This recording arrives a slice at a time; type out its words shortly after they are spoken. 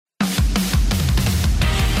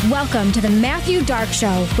Welcome to the Matthew Dark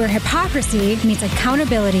Show, where hypocrisy meets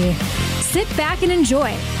accountability. Sit back and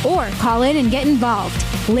enjoy, or call in and get involved.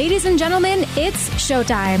 Ladies and gentlemen, it's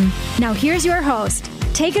showtime. Now here's your host.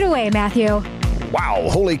 Take it away, Matthew. Wow,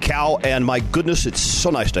 holy cow, and my goodness, it's so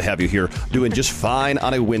nice to have you here, doing just fine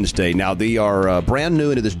on a Wednesday. Now, they are brand new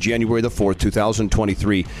into this January the 4th,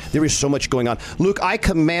 2023. There is so much going on. Luke, I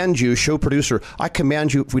command you, show producer, I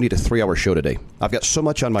command you, we need a 3-hour show today. I've got so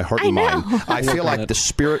much on my heart and mind. I feel like the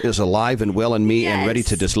Spirit is alive and well in me and ready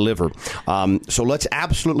to deliver. So let's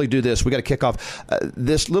absolutely do this. We got to kick off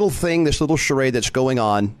this little thing, this little charade that's going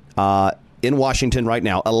on in Washington right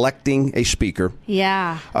now, electing a speaker.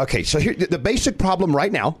 Yeah. Okay, so here, the basic problem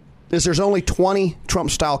right now is there's only 20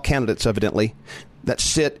 Trump-style candidates, evidently, that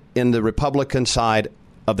sit in the Republican side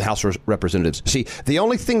of the House of Representatives. See, the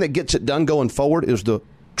only thing that gets it done going forward is the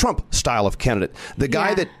Trump style of candidate. The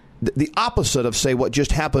guy that, the opposite of, say, what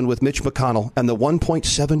just happened with Mitch McConnell and the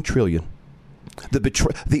 $1.7 trillion.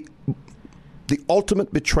 The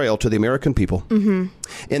ultimate betrayal to the American people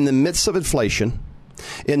in the midst of inflation.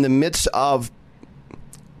 In the midst of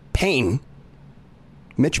pain,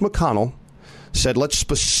 Mitch McConnell said, let's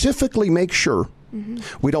specifically make sure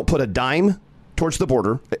we don't put a dime towards the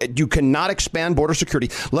border. You cannot expand border security.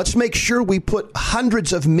 Let's make sure we put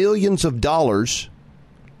hundreds of millions of dollars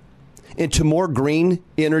into more green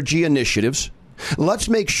energy initiatives. Let's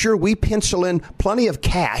make sure we pencil in plenty of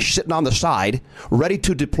cash sitting on the side, ready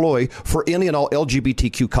to deploy for any and all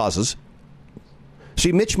LGBTQ causes.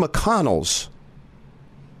 See, Mitch McConnell's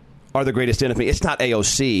are the greatest enemy. It's not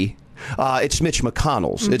AOC. It's Mitch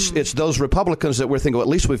McConnell's. It's those Republicans that we're thinking, well, at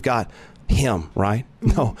least we've got him, right?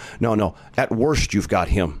 No. At worst, you've got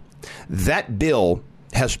him. That bill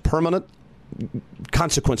has permanent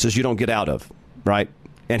consequences you don't get out of, right?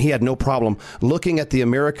 And he had no problem looking at the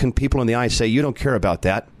American people in the eye and say, you don't care about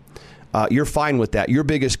that. You're fine with that. Your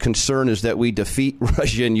biggest concern is that we defeat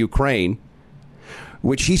Russia and Ukraine,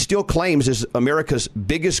 which he still claims is America's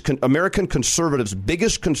biggest, American conservatives'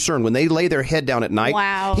 biggest concern when they lay their head down at night.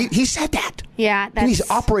 Wow. He said that. Yeah. And he's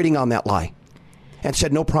operating on that lie and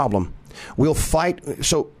said, no problem. We'll fight.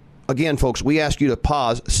 So, again, folks, we ask you to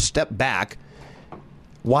pause, step back.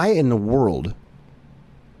 Why in the world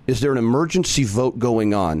is there an emergency vote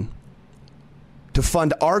going on to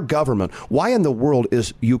fund our government? Why in the world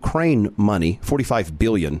is Ukraine money, $45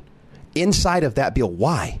 billion, inside of that bill?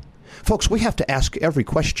 Why? Folks, we have to ask every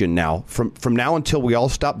question now, from now until we all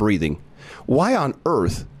stop breathing. Why on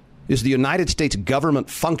earth is the United States government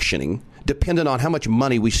functioning dependent on how much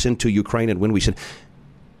money we send to Ukraine and when we send?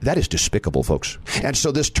 That is despicable, folks. And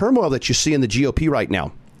so this turmoil that you see in the GOP right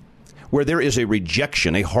now, where there is a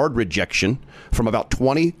rejection, a hard rejection from about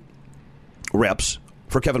 20 reps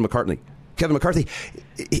for Kevin McCarthy. Kevin McCarthy,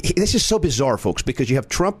 this is so bizarre, folks, because you have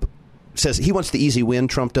Trump says he wants the easy win.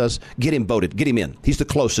 Trump does. Get him voted. Get him in. He's the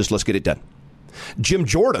closest. Let's get it done. Jim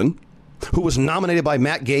Jordan, who was nominated by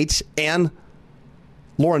Matt Gaetz and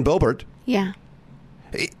Lauren Boebert. Yeah.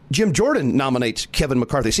 Jim Jordan nominates Kevin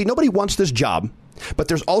McCarthy. See, nobody wants this job, but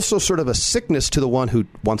there's also sort of a sickness to the one who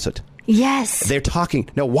wants it. Yes. They're talking.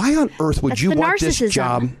 Now, why on earth would you want this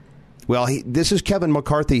job? Well, this is Kevin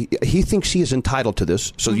McCarthy. He thinks he is entitled to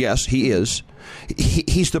this. So, yes, he is.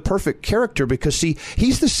 He's the perfect character because, see,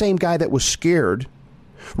 he's the same guy that was scared,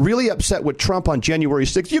 really upset with Trump on January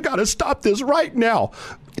 6th. You got to stop this right now.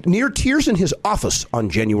 Near tears in his office on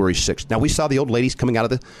January 6th. Now, we saw the old ladies coming out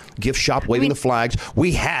of the gift shop waving the flags.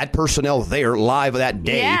 We had personnel there live that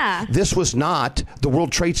day. Yeah. This was not the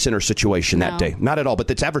World Trade Center situation that day. Not at all, but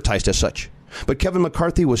it's advertised as such. But Kevin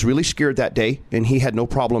McCarthy was really scared that day, and he had no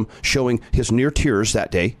problem showing his near tears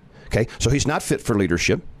that day. Okay, so he's not fit for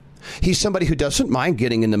leadership. He's somebody who doesn't mind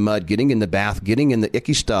getting in the mud, getting in the bath, getting in the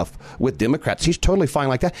icky stuff with Democrats. He's totally fine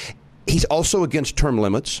like that. He's also against term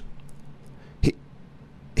limits.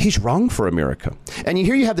 He's wrong for America. And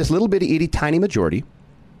here you have this little bitty, itty, tiny majority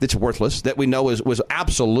that's worthless, that we know was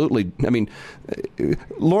absolutely, I mean,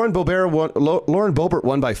 Lauren Boebert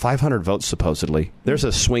won by 500 votes, supposedly. There's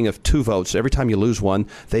a swing of 2 votes. Every time you lose one,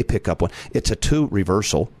 they pick up one. It's a 2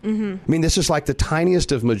 reversal. I mean, this is like the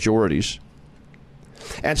tiniest of majorities.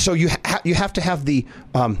 And so you have to have the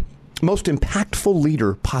most impactful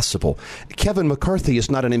leader possible. Kevin McCarthy is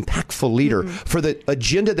not an impactful leader for the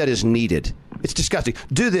agenda that is needed. It's disgusting.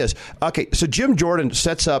 Do this. Okay, so Jim Jordan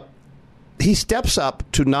steps up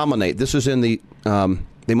to nominate. This is in the,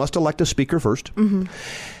 they must elect a speaker first.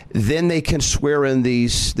 Then they can swear in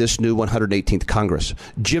this new 118th Congress.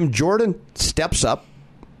 Jim Jordan steps up,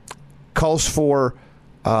 calls for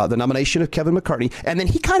the nomination of Kevin McCarthy, and then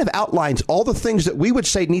he kind of outlines all the things that we would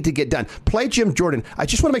say need to get done. Play Jim Jordan. I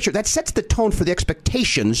just want to make sure that sets the tone for the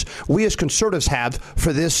expectations we as conservatives have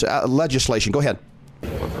for this legislation. Go ahead.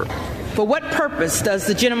 For what purpose does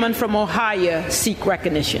the gentleman from Ohio seek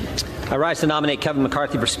recognition? I rise to nominate Kevin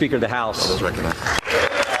McCarthy for Speaker of the House. That is recognized.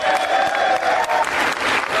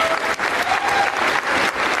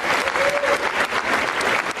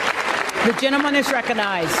 The gentleman is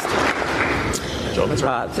recognized.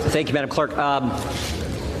 Thank you, Madam Clerk.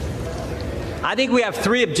 I think we have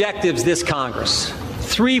three objectives this Congress.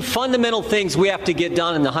 Three fundamental things we have to get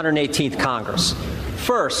done in the 118th Congress.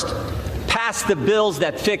 First, pass the bills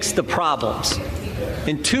that fix the problems.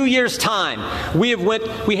 In 2 years' time, we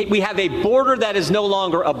have a border that is no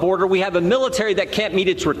longer a border. We have a military that can't meet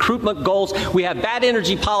its recruitment goals. We have bad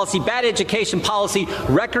energy policy, bad education policy,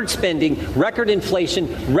 record spending, record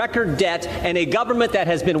inflation, record debt, and a government that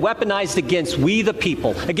has been weaponized against we the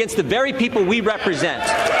people, against the very people we represent.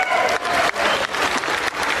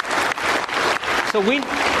 So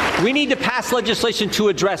we need to pass legislation to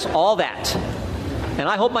address all that. And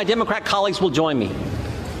I hope my Democrat colleagues will join me.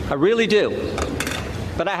 I really do.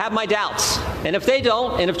 But I have my doubts. And if they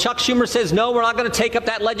don't, and if Chuck Schumer says, no, we're not going to take up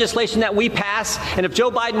that legislation that we pass, and if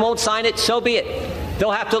Joe Biden won't sign it, so be it.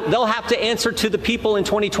 They'll have to answer to the people in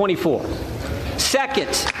 2024.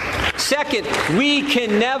 Second, we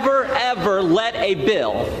can never, ever let a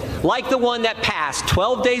bill like the one that passed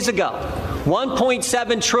 12 days ago,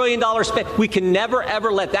 $1.7 trillion spent, we can never,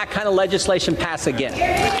 ever let that kind of legislation pass again.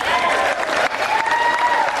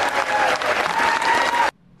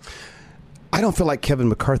 I don't feel like Kevin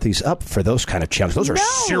McCarthy's up for those kind of challenges. Those are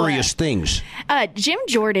serious things. Jim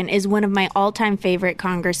Jordan is one of my all-time favorite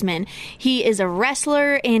congressmen. He is a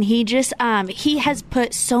wrestler, and he just he has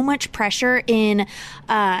put so much pressure in,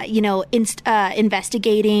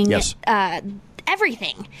 investigating. Yes.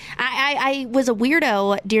 Everything. I was a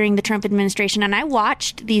weirdo during the Trump administration, and I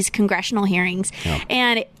watched these congressional hearings,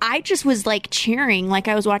 and I just was like cheering like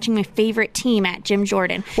I was watching my favorite team at Jim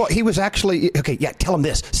Jordan. Well, he was actually, tell him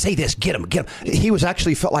this, say this, get him. He was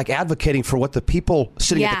actually felt like advocating for what the people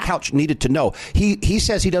sitting at the couch needed to know. He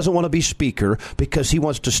says he doesn't want to be speaker because he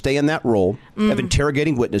wants to stay in that role of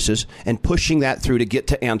interrogating witnesses and pushing that through to get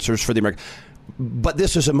to answers for the American. But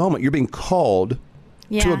this is a moment. You're being called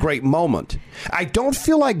to a great moment. I don't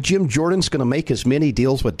feel like Jim Jordan's going to make as many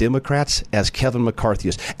deals with Democrats as Kevin McCarthy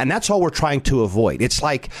is. And that's all we're trying to avoid. It's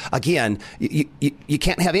like, again, you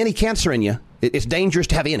can't have any cancer in you. It's dangerous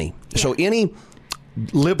to have any. Yeah. So any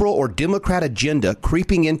liberal or Democrat agenda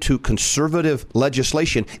creeping into conservative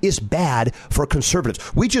legislation is bad for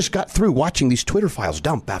conservatives. We just got through watching these Twitter files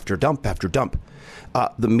dump after dump after dump.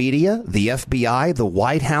 The media, the FBI, the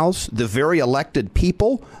White House, the very elected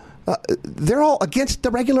people, they're all against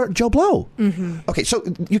the regular Joe Blow. Mm-hmm. Okay, so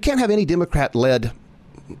you can't have any Democrat-led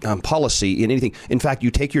policy in anything. In fact,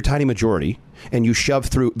 you take your tiny majority and you shove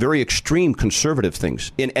through very extreme conservative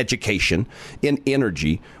things in education, in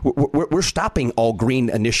energy. We're stopping all green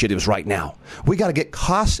initiatives right now. We got to get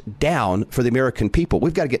costs down for the American people.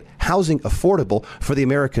 We've got to get housing affordable for the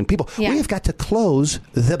American people. Yeah. We've got to close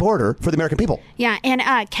the border for the American people. Yeah, and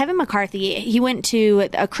Kevin McCarthy, he went to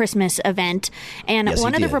a Christmas event, and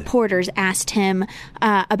one of the reporters asked him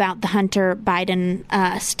about the Hunter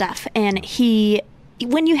Biden stuff, and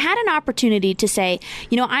when you had an opportunity to say,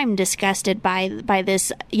 I'm disgusted by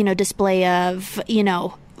this, display of,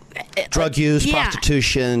 drug use,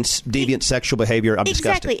 prostitution, deviant sexual behavior. I'm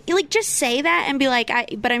disgusted. Exactly. Like, just say that and be like,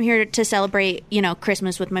 but I'm here to celebrate,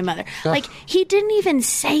 Christmas with my mother. Like, he didn't even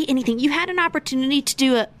say anything. You had an opportunity to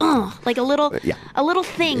do a little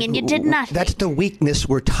thing, and you did nothing. That's the weakness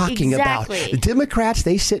we're talking about. The Democrats,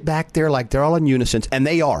 they sit back there like they're all in unison, and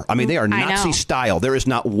they are. I mean, they are Nazi style. There is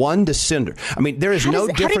not one dissenter. I mean, there is no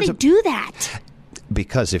difference. How do they do that?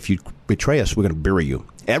 Because if you betray us, we're going to bury you.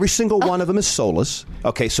 Every single one of them is soulless.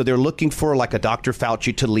 Okay, so they're looking for like a Dr.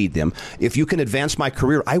 Fauci to lead them. If you can advance my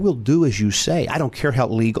career, I will do as you say. I don't care how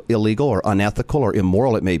illegal or unethical or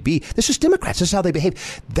immoral it may be. This is Democrats. This is how they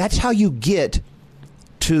behave. That's how you get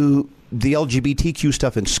to the LGBTQ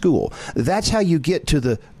stuff in school. That's how you get to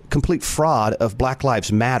the complete fraud of Black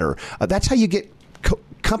Lives Matter. That's how you get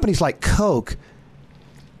companies like Coke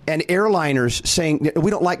and airliners saying, we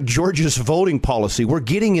don't like Georgia's voting policy. We're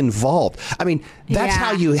getting involved. I mean, that's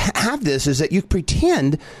how you have this, is that you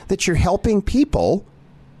pretend that you're helping people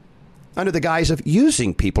under the guise of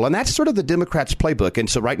using people. And that's sort of the Democrats' playbook. And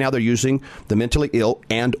so right now they're using the mentally ill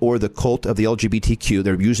and or the cult of the LGBTQ.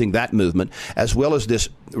 They're using that movement as well as this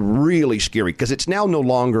really scary, because it's now no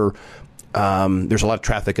longer there's a lot of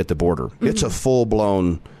traffic at the border. Mm-hmm. It's a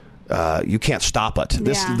full-blown you can't stop it.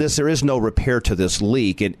 There is no repair to this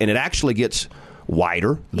leak, and it actually gets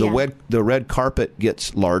wider. The red carpet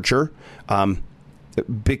gets larger.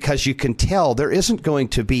 Because you can tell there isn't going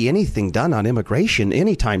to be anything done on immigration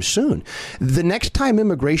anytime soon. The next time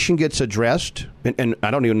immigration gets addressed, and I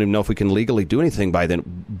don't even know if we can legally do anything by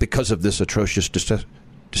then because of this atrocious,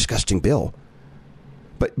 disgusting bill.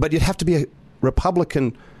 But you'd have to be a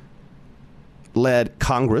Republican-led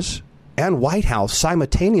Congress and White House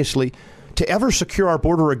simultaneously to ever secure our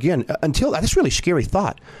border again. Until that's a really scary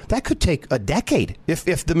thought. That could take a decade.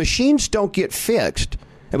 If the machines don't get fixed,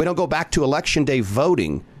 and we don't go back to Election Day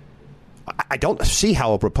voting, I don't see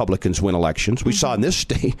how Republicans win elections. We saw in this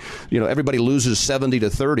state, everybody loses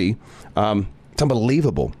 70-30. It's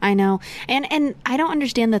unbelievable. I know. And I don't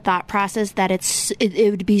understand the thought process that it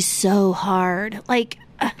would be so hard. Like,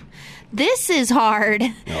 this is hard.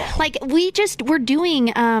 Oh. Like, we're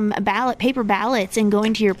doing paper ballots and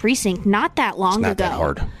going to your precinct not that long ago. It's not that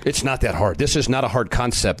hard. It's not that hard. This is not a hard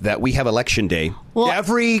concept that we have Election Day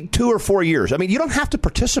every 2 or 4 years. I mean, you don't have to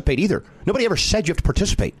participate either. Nobody ever said you have to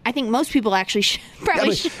participate. I think most people actually should.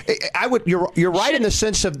 I would. You're right in the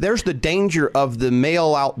sense of there's the danger of the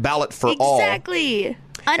mail-out ballot for all. Exactly.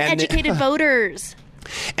 Uneducated voters.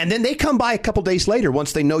 And then they come by a couple days later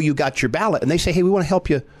once they know you got your ballot, and they say, hey, we want to help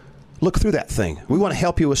you look through that thing. We want to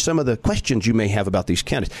help you with some of the questions you may have about these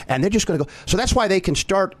candidates. And they're just going to go. So that's why they can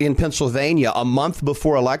start in Pennsylvania a month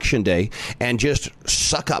before Election Day and just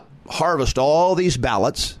harvest all these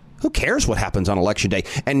ballots. Who cares what happens on Election Day?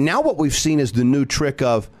 And now what we've seen is the new trick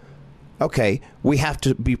of, okay, we have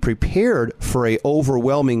to be prepared for a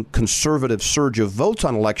overwhelming conservative surge of votes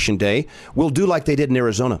on Election Day. We'll do like they did in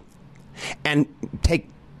Arizona and take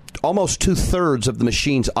almost 2/3 of the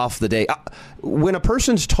machines off the day. When a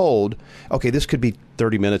person's told, okay, this could be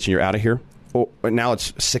 30 minutes and you're out of here, or now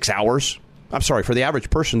it's 6 hours. I'm sorry, for the average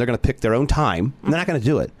person, they're going to pick their own time, and they're not going to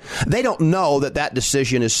do it. They don't know that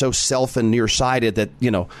decision is so self and nearsighted that,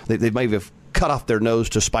 they may have cut off their nose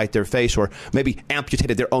to spite their face, or maybe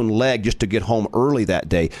amputated their own leg just to get home early that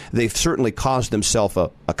day. They've certainly caused themselves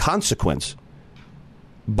a consequence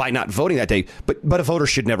by not voting that day. But a voter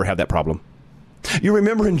should never have that problem. You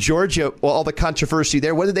remember in Georgia, all the controversy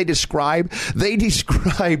there. What did they describe? They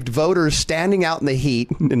described voters standing out in the heat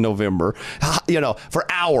in November, for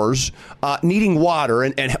hours, needing water,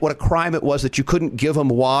 and what a crime it was that you couldn't give them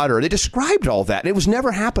water. They described all that, and it was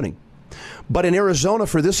never happening. But in Arizona,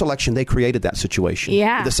 for this election, they created that situation.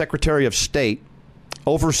 Yeah. The Secretary of State,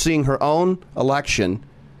 overseeing her own election,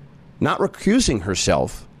 not recusing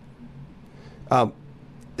herself,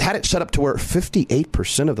 had it set up to where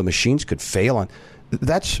 58% of the machines could fail on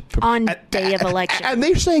day of election. And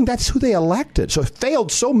they're saying that's who they elected. So it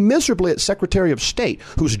failed so miserably at Secretary of State,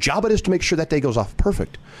 whose job it is to make sure that day goes off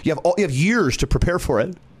perfect. You have years to prepare for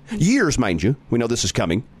it. Years, mind you. We know this is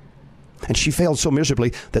coming. And she failed so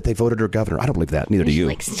miserably that they voted her governor. I don't believe that. Neither do you.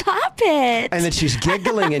 Like, stop it. And then she's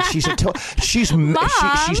giggling, and she's a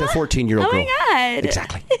 14-year-old girl. Oh, my God.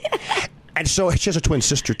 Exactly. And so she has a twin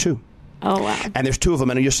sister, too. Oh, wow. And there's two of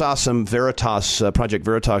them. And you saw some Veritas, Project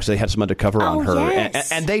Veritas, they had some undercover on her.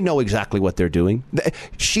 Yes. And they know exactly what they're doing.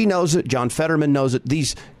 She knows it. John Fetterman knows it.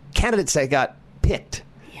 These candidates that got picked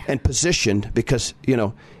and positioned because,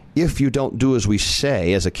 if you don't do as we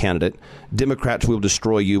say as a candidate, Democrats will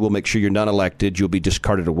destroy you. We'll make sure you're not elected. You'll be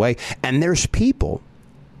discarded away. And there's people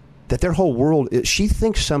that their whole world, she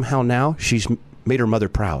thinks somehow now she's made her mother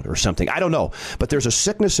proud or something. I don't know. But there's a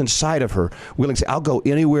sickness inside of her willing to say, I'll go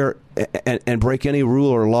anywhere and break any rule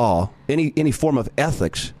or law, any form of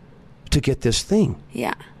ethics to get this thing.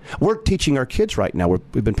 Yeah. We're teaching our kids right now.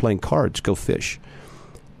 We've been playing cards, go fish.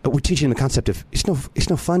 But we're teaching the concept of it's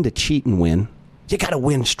no fun to cheat and win. You got to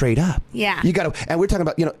win straight up. Yeah. You got to, and we're talking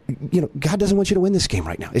about, God doesn't want you to win this game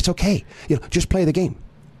right now. It's okay. Just play the game.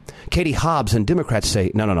 Katie Hobbs and Democrats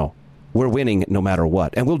say, no. We're winning no matter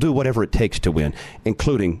what, and we'll do whatever it takes to win,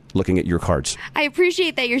 including looking at your cards. I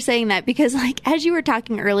appreciate that you're saying that because, as you were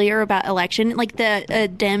talking earlier about election,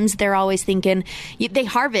 the Dems, they're always thinking they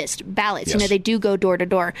harvest ballots. Yes. They do go door to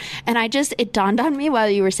door, and it dawned on me while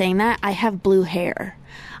you were saying that I have blue hair.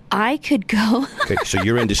 I could go. Okay, so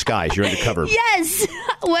you're in disguise. You're undercover. Yes.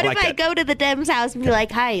 What if I go to the Dems house and be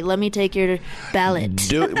like, hi, let me take your ballot?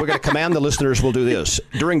 We're going to command the listeners. We'll do this.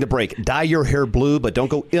 During the break, dye your hair blue, but don't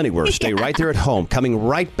go anywhere. Stay right there at home. Coming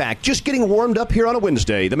right back. Just getting warmed up here on a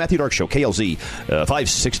Wednesday. The Matthew Dark Show, KLZ,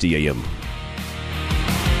 560 AM.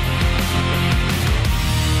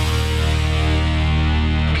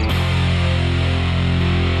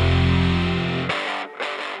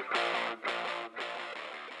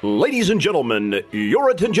 Ladies Ladies and gentlemen,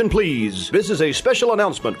 your attention please. This is a special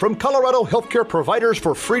announcement from Colorado Healthcare Providers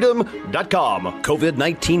for Freedom.com.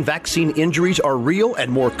 COVID-19 vaccine injuries are real and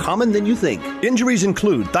more common than you think. Injuries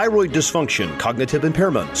include thyroid dysfunction, cognitive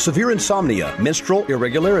impairment, severe insomnia, menstrual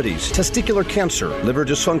irregularities, testicular cancer, liver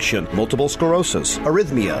dysfunction, multiple sclerosis,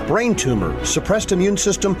 arrhythmia, brain tumor, suppressed immune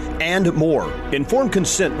system, and more. Informed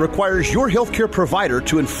consent requires your healthcare provider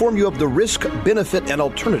to inform you of the risk, benefit, and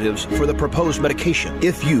alternatives for the proposed medication.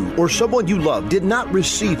 If you or someone you love did not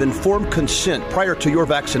receive informed consent prior to your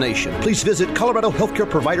vaccination, please visit Colorado Healthcare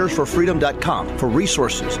Providers for Freedom.com for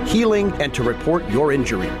resources, healing, and to report your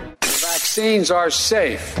injury. Vaccines are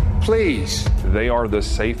safe. Please. They are the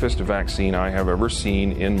safest vaccine I have ever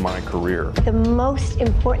seen in my career. The most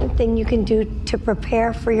important thing you can do to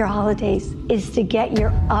prepare for your holidays is to get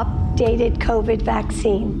your updated COVID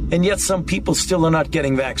vaccine. And yet some people still are not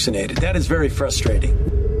getting vaccinated. That is very frustrating.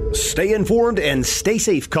 Stay informed and stay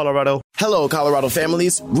safe, Colorado. Hello, Colorado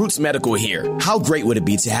families. Roots Medical here. How great would it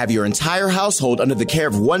be to have your entire household under the care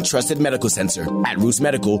of one trusted medical center? At Roots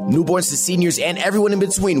Medical, newborns to seniors and everyone in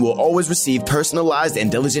between will always receive personalized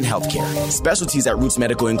and diligent health care. Specialties at Roots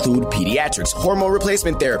Medical include pediatrics, hormone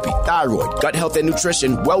replacement therapy, thyroid, gut health and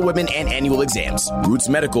nutrition, well women, and annual exams. Roots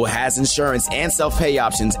Medical has insurance and self-pay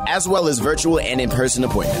options, as well as virtual and in-person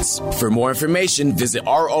appointments. For more information, visit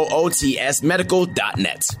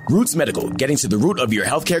rootsmedical.net. Roots Medical, getting to the root of your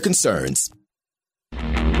healthcare concerns.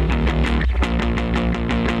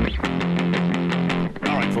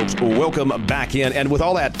 Folks, welcome back in. And with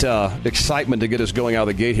all that excitement to get us going out of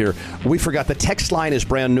the gate here, we forgot the text line is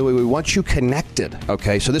brand new. We want you connected.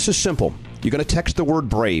 Okay, so this is simple. You're going to text the word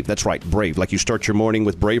BRAVE. That's right, BRAVE. Like you start your morning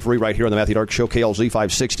with bravery right here on the Matthew Dark Show, KLZ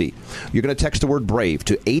 560. You're going to text the word BRAVE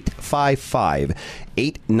to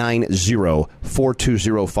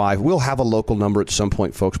 855-890-4205. We'll have a local number at some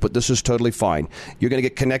point, folks, but this is totally fine. You're going to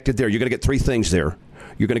get connected there. You're going to get three things there.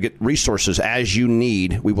 You're going to get resources as you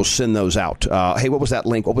need. We will send those out. Hey, what was that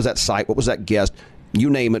link? What was that site? What was that guest? You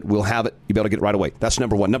name it, we'll have it. You'll be able to get it right away. That's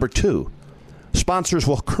number one. Number two, sponsors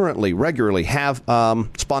will regularly have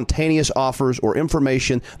spontaneous offers or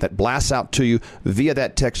information that blasts out to you via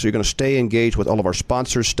that text. So you're going to stay engaged with all of our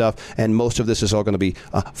sponsor stuff, and most of this is all going to be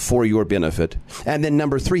for your benefit. And then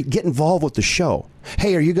number three, get involved with the show.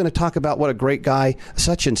 Hey, are you going to talk about what a great guy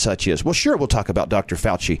such and such is? Well, sure, we'll talk about Dr.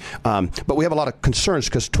 Fauci. But we have a lot of concerns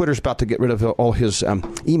because Twitter's about to get rid of all his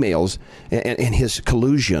emails and his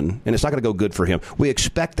collusion, and it's not going to go good for him. We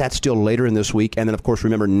expect that still later in this week. And then, of course,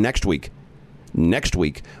 remember, next week,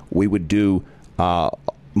 we would do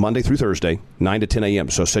Monday through Thursday, 9 to 10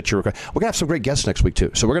 a.m. So set your... We're going to have some great guests next week,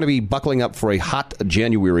 too. So we're going to be buckling up for a hot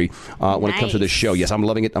January when it comes to this show. Yes, I'm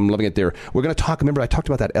loving it. I'm loving it there. We're going to talk... Remember, I talked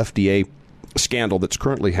about that FDA scandal that's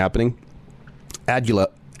currently happening.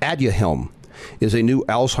 Aduhelm is a new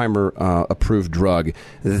Alzheimer-approved drug.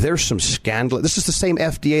 There's some scandal. This is the same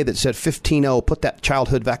FDA that said 15-0, put that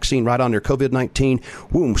childhood vaccine right on there, COVID-19,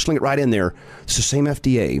 boom, sling it right in there. It's the same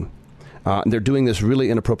FDA. They're doing this really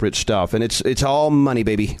inappropriate stuff, and it's all money,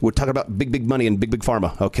 baby. We're talking about big money and big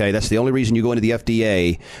pharma, okay? That's the only reason you go into the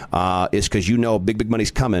FDA is because you know big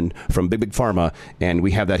money's coming from big pharma, and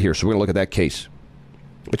we have that here. So we're going to look at that case.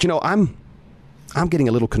 But, you know, I'm getting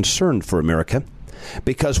a little concerned for America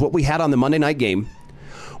because what we had on the Monday night game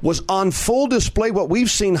was on full display, what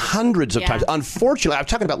we've seen hundreds of times. Unfortunately, I'm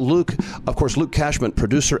talking about Luke Cashman,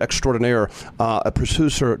 producer extraordinaire, a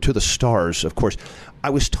producer to the stars, of course. I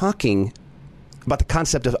was talking about the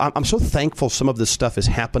concept of, I'm so thankful some of this stuff is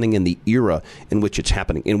happening in the era in which it's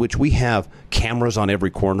happening, in which we have cameras on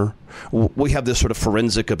every corner. We have this sort of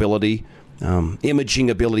forensic ability, imaging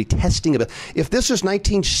ability, testing ability. If this is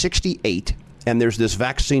 1968 and there's this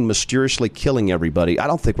vaccine mysteriously killing everybody, I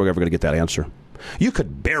don't think we're ever going to get that answer. You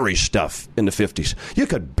could bury stuff in the 50s. You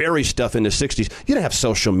could bury stuff in the 60s. You didn't have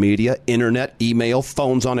social media, internet, email,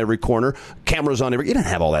 phones on every corner, cameras on every... You didn't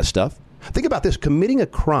have all that stuff. Think about this. Committing a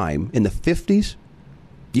crime in the 50s,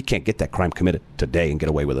 you can't get that crime committed today and get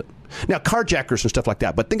away with it. Now, carjackers and stuff like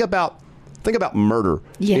that. But think about murder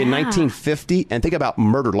in 1950, and think about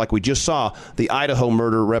murder like we just saw the Idaho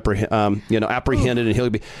murder apprehended, and he'll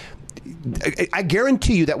be... I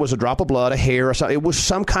guarantee you that was a drop of blood, a hair, or something. It was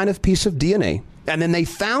some kind of piece of DNA. And then they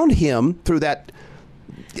found him through that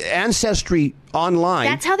Ancestry online.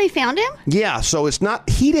 That's how they found him? Yeah, so it's not,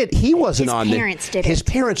 he wasn't on there. His parents did it. His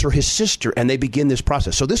parents or his sister, and they begin this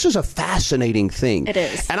process. So this is a fascinating thing. It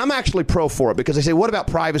is. And I'm actually pro for it because they say, what about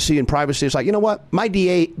privacy? And privacy is like, you know what? My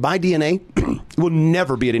DNA will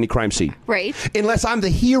never be at any crime scene. Right. Unless I'm the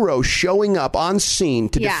hero showing up on scene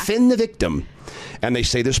to defend the victim. and they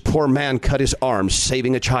say this poor man cut his arm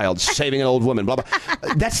saving a child, saving an old woman, blah, blah.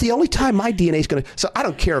 That's the only time my DNA is going to... So I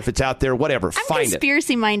don't care if it's out there, whatever, I'm find it.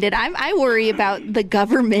 conspiracy-minded. I worry about the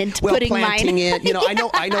government putting planting mine... it. You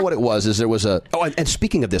know, I know what it was, is there was a... Oh, and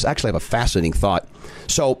speaking of this, actually I have a fascinating thought.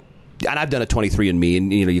 So... And I've done a 23andMe,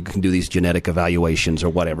 and you can do these genetic evaluations or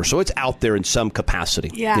whatever. So it's out there in some capacity.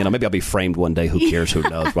 Yeah. Maybe I'll be framed one day. Who cares? Who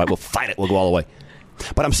knows? Right? We'll fight it. We'll go all the way.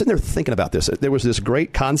 But I'm sitting there thinking about this. There was this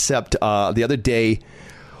great concept the other day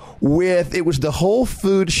it was the Whole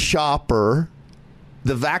Foods shopper,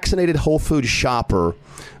 the vaccinated Whole Foods shopper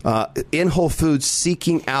in Whole Foods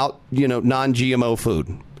seeking out, non-GMO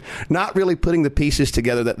food. Not really putting the pieces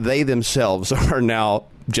together that they themselves are now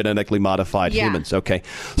genetically modified humans. Okay.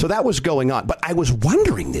 So that was going on. But I was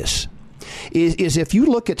wondering this, is if you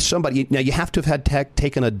look at somebody, now you have to have had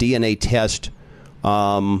taken a DNA test,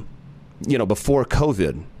 before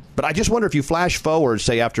COVID. But I just wonder if you flash forward,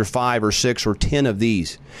 say, after 5 or 6 or 10 of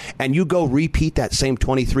these, and you go repeat that same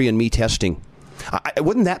 23andMe testing,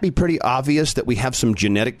 wouldn't that be pretty obvious that we have some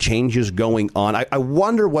genetic changes going on? I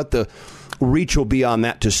wonder what the reach will be on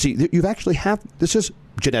that to see. You've actually this is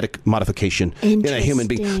genetic modification in a human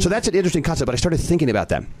being. So that's an interesting concept, but I started thinking about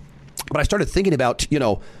that. But I started thinking about,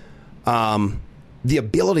 the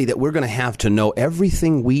ability that we're going to have to know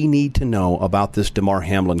everything we need to know about this Damar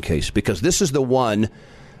Hamlin case, because this is the one,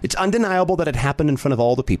 it's undeniable that it happened in front of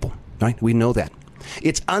all the people, right? We know that.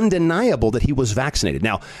 It's undeniable that he was vaccinated.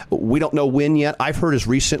 Now, we don't know when yet. I've heard as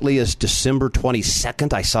recently as December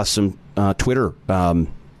 22nd. I saw some Twitter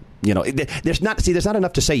there's not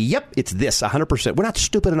enough to say, yep, it's this, 100%. We're not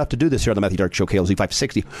stupid enough to do this here on the Matthew Dark Show, KLZ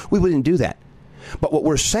 560. We wouldn't do that. But what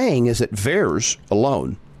we're saying is that VAERS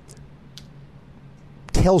alone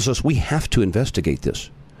tells us we have to investigate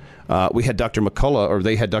this. We had Dr. McCullough, or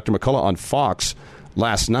they had Dr. McCullough on Fox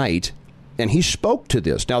last night, and he spoke to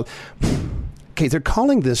this. Now, okay, they're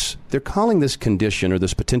calling this condition or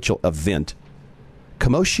this potential event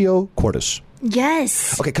commotio cordis.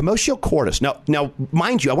 Yes. Okay, commotio cordis. Now,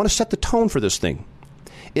 mind you, I want to set the tone for this thing.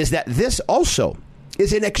 Is that this also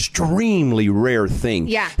is an extremely rare thing.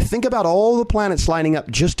 Yeah. Think about all the planets lining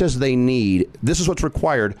up just as they need. This is what's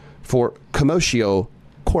required for commotio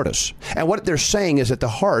cordis. And what they're saying is that the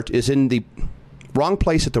heart is in the wrong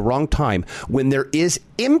place at the wrong time when there is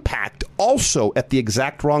impact also at the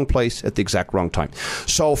exact wrong place at the exact wrong time.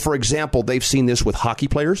 So, for example, they've seen this with hockey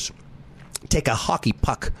players. Take a hockey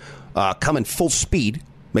puck coming full speed,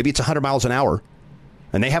 maybe it's 100 miles an hour,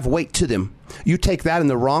 and they have weight to them. You take that in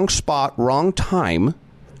the wrong spot, wrong time,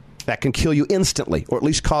 that can kill you instantly, or at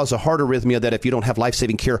least cause a heart arrhythmia that if you don't have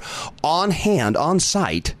life-saving care on hand, on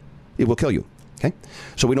site, it will kill you. Okay?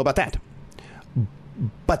 So we know about that.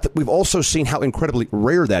 But we've also seen how incredibly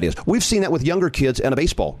rare that is. We've seen that with younger kids and a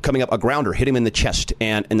baseball coming up, a grounder, hit him in the chest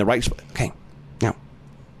and in the right spot. Okay, now,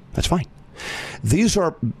 that's fine. These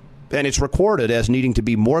are... And it's recorded as needing to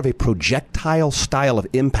be more of a projectile style of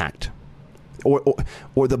impact, or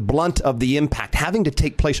the blunt of the impact having to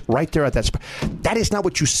take place right there at that spot. That is not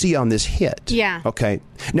what you see on this hit. Yeah. Okay.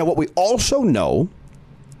 Now, what we also know,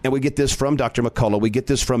 and we get this from Dr. McCullough, we get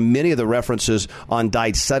this from many of the references on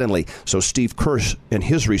Died Suddenly. So Steve Kirsch and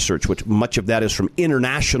his research, which much of that is from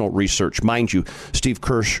international research. Mind you, Steve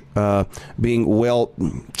Kirsch being well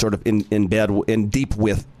sort of in bed, in deep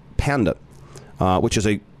with PANDA, which is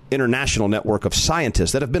a international network of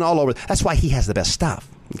scientists that have been all over. That's why he has the best stuff.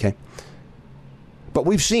 Okay. But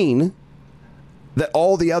we've seen that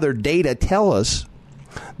all the other data tell us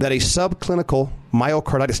that a subclinical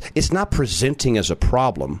myocarditis is not presenting as a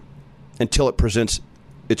problem until it presents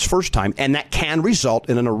its first time, and that can result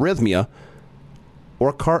in an arrhythmia or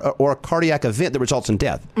a cardiac event that results in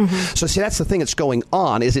death. Mm-hmm. So see, that's the thing that's going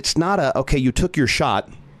on, is it's not okay, you took your shot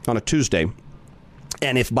on a Tuesday,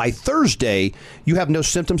 and if by Thursday you have no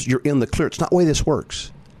symptoms, you're in the clear. It's not the way this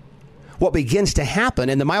works. What begins to happen,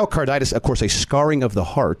 and the myocarditis, of course, a scarring of the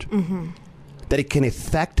heart, mm-hmm. that it can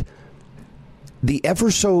affect the ever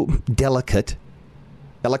so delicate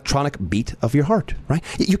electronic beat of your heart, right?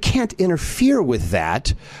 You can't interfere with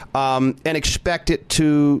that and expect it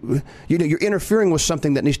to, you're interfering with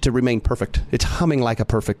something that needs to remain perfect. It's humming like a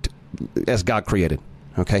perfect, as God created,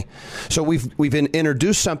 okay? So we've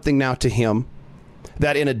introduced something now to him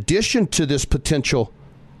that in addition to this potential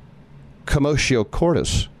commotio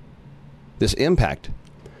cordis, this impact,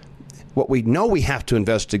 what we know we have to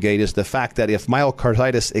investigate is the fact that if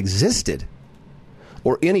myocarditis existed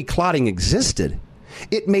or any clotting existed,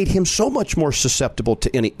 it made him so much more susceptible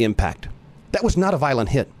to any impact. That was not a violent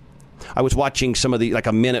hit. I was watching some of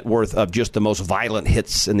a minute worth of just the most violent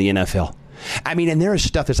hits in the NFL. I mean, and there is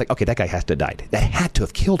stuff that's like, okay, that guy has to have died. That had to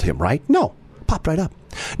have killed him, right? No. Popped right up.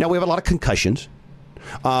 Now, we have a lot of concussions.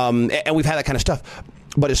 And we've had that kind of stuff.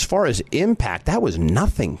 But as far as impact, that was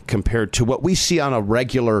nothing compared to what we see on a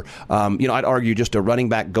regular, I'd argue just a running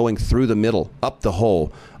back going through the middle, up the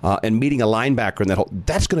hole, and meeting a linebacker in that hole.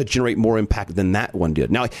 That's going to generate more impact than that one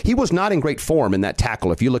did. Now, he was not in great form in that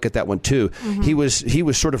tackle. If you look at that one, too, he was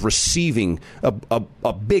sort of receiving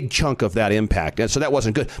a big chunk of that impact. And so that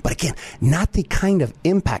wasn't good. But again, not the kind of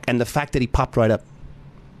impact. And the fact that he popped right up.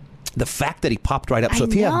 So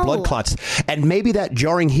if you have blood clots, and maybe that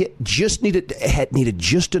jarring hit needed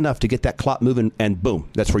just enough to get that clot moving, and boom,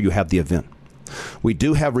 that's where you have the event. We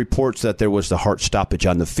do have reports that there was the heart stoppage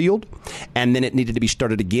on the field, and then it needed to be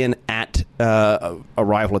started again at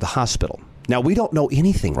arrival at the hospital. Now, we don't know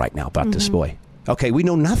anything right now about this boy. Okay, we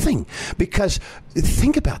know nothing, because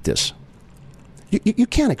think about this. You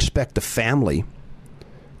can't expect the family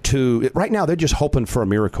right now, they're just hoping for a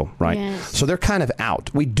miracle, right? Yes. So they're kind of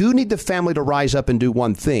out. We do need the family to rise up and do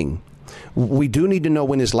one thing. We do need to know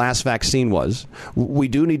when his last vaccine was. We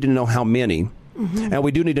do need to know how many. And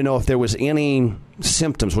we do need to know if there was any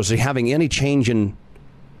symptoms. Was he having any change in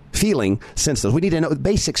feeling since those? We need to know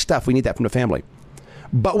basic stuff. We need that from the family.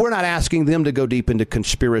 But we're not asking them to go deep into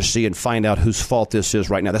conspiracy and find out whose fault this is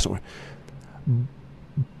right now. That's what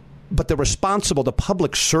but the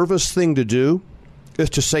public service thing to do is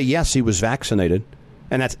to say, yes, he was vaccinated,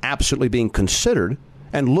 and that's absolutely being considered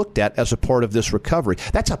and looked at as a part of this recovery.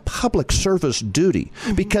 That's a public service duty,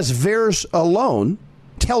 because VAERS alone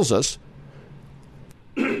tells us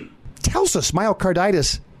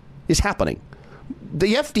myocarditis is happening.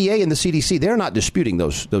 The FDA and the CDC, they're not disputing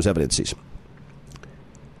those evidences.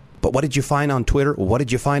 But what did you find on Twitter? What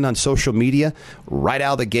did you find on social media? Right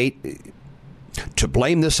out of the gate, to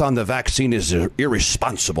blame this on the vaccine is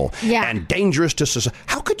irresponsible and dangerous to society.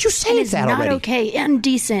 How could you say that already? It's not okay,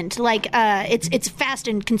 indecent. It's fast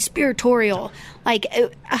and conspiratorial.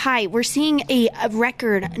 We're seeing a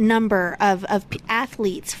record number of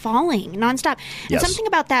athletes falling nonstop. And something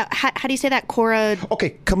about that, how do you say that?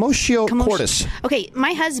 Commotio cordis. Okay,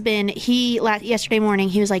 my husband, yesterday morning,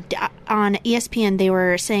 he was like, on ESPN, they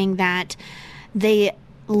were saying that they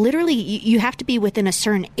literally, you have to be within a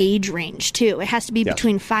certain age range, too. It has to be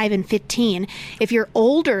between 5 and 15. If you're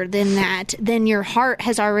older than that, then your heart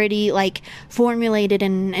has already, formulated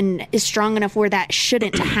and is strong enough where that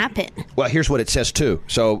shouldn't happen. Well, here's what it says, too.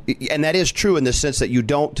 So, and that is true in the sense that you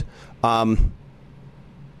don't...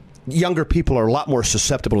 younger people are a lot more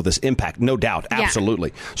susceptible to this impact, no doubt,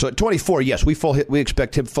 absolutely. So at 24, yes, we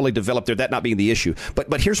expect him fully developed there, that not being the issue.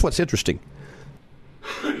 But here's what's interesting.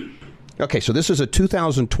 Okay, so this is a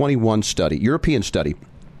 2021 study, European study,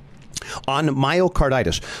 on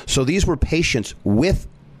myocarditis. So these were patients with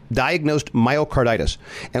diagnosed myocarditis.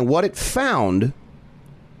 And what it found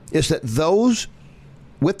is that those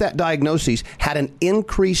with that diagnosis had an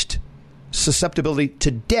increased susceptibility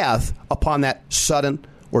to death upon that sudden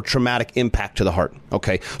or traumatic impact to the heart.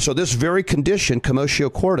 Okay, so this very condition,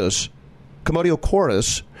 commotio cordis,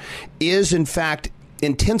 is in fact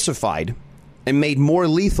intensified and made more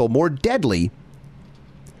lethal, more deadly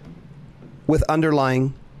with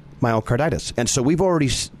underlying myocarditis. And so we've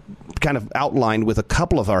already kind of outlined with a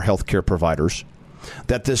couple of our healthcare providers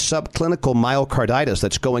that this subclinical myocarditis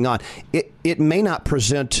that's going on, it may not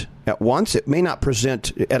present at once. It may not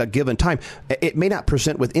present at a given time. It may not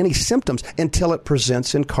present with any symptoms until it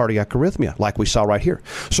presents in cardiac arrhythmia, like we saw right here.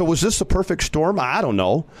 So was this a perfect storm? I don't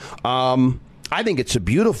know. I think it's a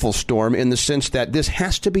beautiful storm in the sense that this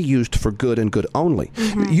has to be used for good and good only.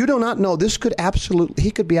 You do not know.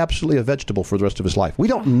 He could be absolutely a vegetable for the rest of his life. We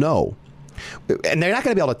don't know. And they're not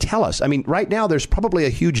going to be able to tell us. I mean, right now, there's probably a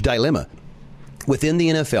huge dilemma within the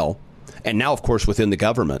NFL and now, of course, within the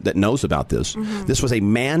government that knows about this. This was a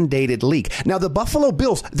mandated league. Now, the Buffalo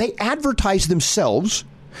Bills, they advertise themselves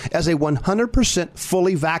as a 100%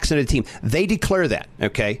 fully vaccinated team. They declare that,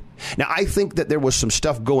 okay? Now, I think that there was some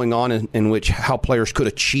stuff going on in which how players could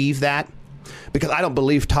achieve that, because I don't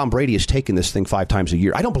believe Tom Brady is taking this thing 5 times a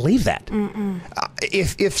year. I don't believe that.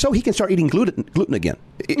 If so, he can start eating gluten again.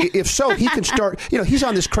 If so, he can start, he's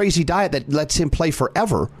on this crazy diet that lets him play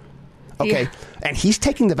forever. Okay, and he's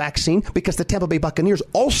taking the vaccine because the Tampa Bay Buccaneers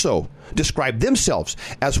also describe themselves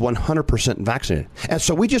as 100% vaccinated. And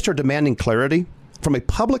so we just are demanding clarity from a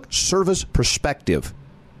public service perspective.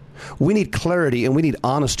 We need clarity and we need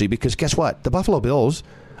honesty, because guess what? The Buffalo Bills,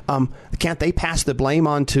 can't they pass the blame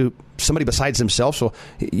on to somebody besides themselves? So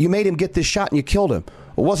you made him get this shot and you killed him.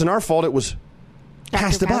 It wasn't our fault. It was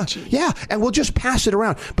pass the buck. Yeah, and we'll just pass it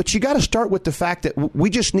around. But you got to start with the fact that we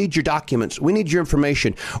just need your documents. We need your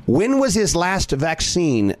information. When was his last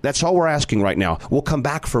vaccine? That's all we're asking right now. We'll come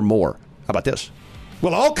back for more. How about this?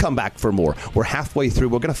 We'll all come back for more. We're halfway through.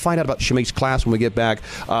 We're going to find out about Shamique's class when we get back.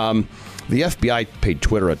 The FBI paid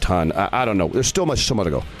Twitter a ton. I don't know. There's still so much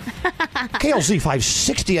to go. KLZ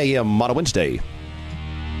 560 AM on a Wednesday.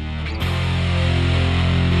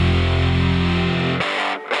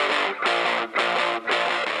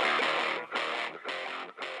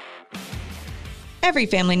 Every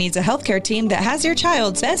family needs a healthcare team that has your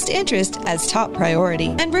child's best interest as top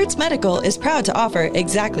priority. And Roots Medical is proud to offer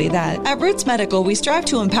exactly that. At Roots Medical, we strive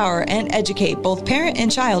to empower and educate both parent and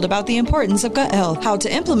child about the importance of gut health, how to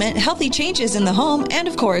implement healthy changes in the home, and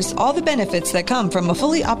of course, all the benefits that come from a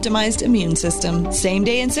fully optimized immune system.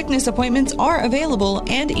 Same-day and sickness appointments are available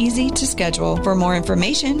and easy to schedule. For more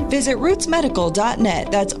information, visit rootsmedical.net.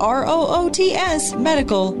 That's ROOTS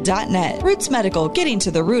medical.net. Roots Medical, getting to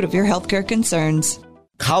the root of your healthcare concerns.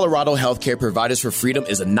 Colorado Healthcare Providers for Freedom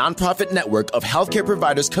is a nonprofit network of healthcare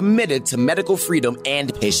providers committed to medical freedom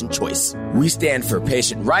and patient choice. We stand for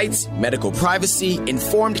patient rights, medical privacy,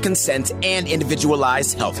 informed consent, and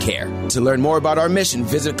individualized healthcare. To learn more about our mission,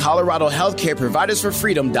 visit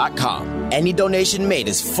ColoradoHealthcareProvidersForFreedom.com. Any donation made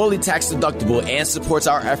is fully tax deductible and supports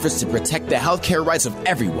our efforts to protect the healthcare rights of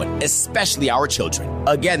everyone, especially our children.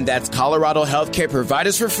 Again, that's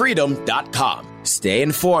ColoradoHealthcareProvidersForFreedom.com. Stay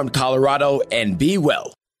informed, Colorado, and be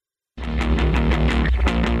well. All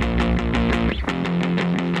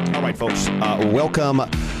right, folks, welcome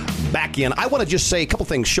back in. I want to just say a couple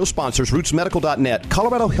things. Show sponsors, rootsmedical.net,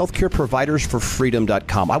 Colorado Healthcare Providers for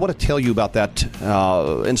Freedom.com. I want to tell you about that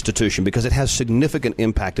institution because it has significant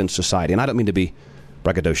impact in society. And I don't mean to be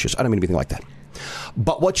braggadocious. I don't mean to be anything like that.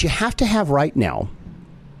 But what you have to have right now,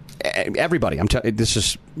 everybody, this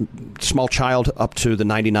is small child up to the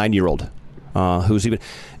 99-year-old.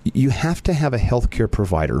 You have to have a healthcare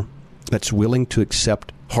provider that's willing to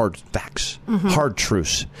accept hard facts, hard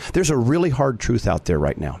truths. There's a really hard truth out there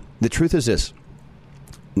right now. The truth is this.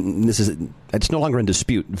 It's no longer in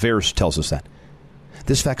dispute. VAERS tells us that.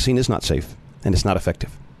 This vaccine is not safe and it's not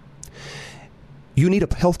effective. You need a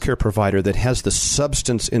healthcare provider that has the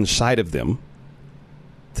substance inside of them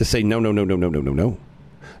to say, no.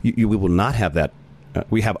 We will not have that.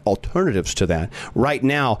 We have alternatives to that. Right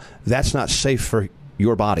now, that's not safe for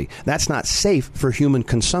your body. That's not safe for human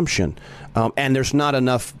consumption. And there's not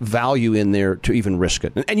enough value in there to even risk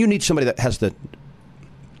it. And you need somebody that has the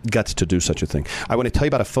guts to do such a thing. I want to tell you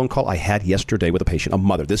about a phone call I had yesterday with a patient, a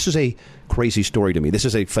mother. This is a crazy story to me. This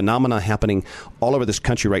is a phenomena happening all over this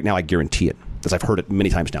country right now. I guarantee it, because I've heard it many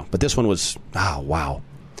times now. But this one was, wow.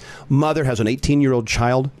 Mother has an 18-year-old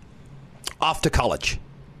child off to college.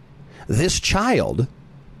 This child,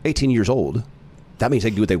 18 years old, that means they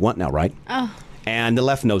can do what they want now, right? Oh. And the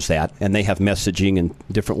left knows that, and they have messaging and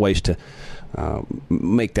different ways to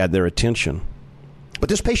make that their attention. But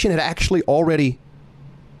this patient had actually already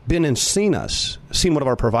been and seen one of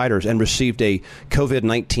our providers, and received a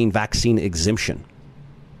COVID-19 vaccine exemption.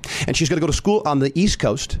 And she's going to go to school on the East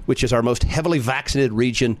Coast, which is our most heavily vaccinated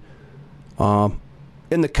region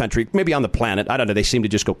in the country, maybe on the planet. I don't know. They seem to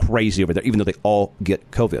just go crazy over there, even though they all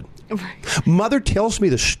get COVID. Right. Mother tells me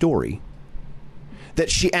the story that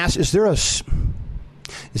she asked, is there a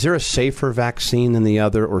safer vaccine than the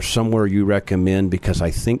other, or somewhere you recommend? Because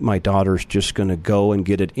I think my daughter's just going to go and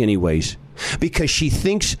get it anyways. Because she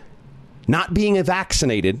thinks not being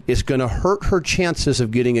vaccinated is going to hurt her chances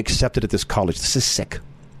of getting accepted at this college. This is sick.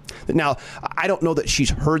 Now, I don't know that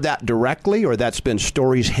she's heard that directly, or that's been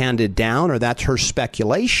stories handed down, or that's her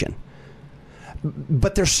speculation.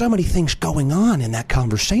 But there's so many things going on in that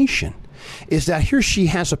conversation. Is that here she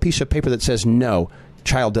has a piece of paper that says, no,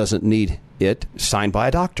 child doesn't need it, signed by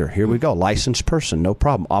a doctor. Here we go. Licensed person. No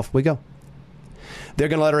problem. Off we go. They're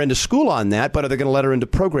going to let her into school on that, but are they going to let her into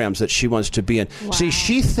programs that she wants to be in? Wow. See,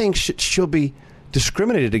 she thinks she'll be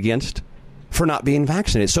discriminated against for not being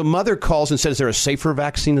vaccinated. So mother calls and says, is there a safer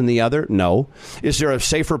vaccine than the other? No. Is there a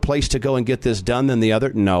safer place to go and get this done than the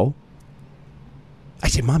other? No. I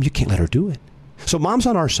said, Mom, you can't let her do it. So Mom's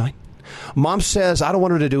on our side. Mom says, I don't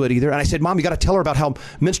want her to do it either. And I said, Mom, you got to tell her about how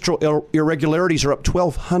menstrual irregularities are up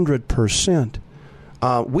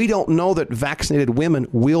 1,200%. We don't know that vaccinated women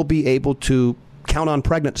will be able to count on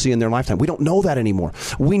pregnancy in their lifetime. We don't know that anymore.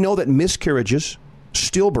 We know that miscarriages,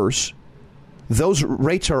 stillbirths, those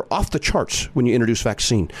rates are off the charts when you introduce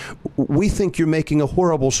vaccine. We think you're making a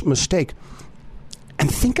horrible mistake. And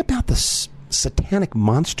think about the satanic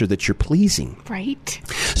monster that you're pleasing. Right.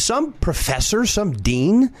 Some professor, some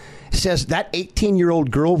dean says that 18-year-old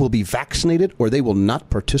girl will be vaccinated or they will not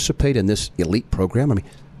participate in this elite program. I mean,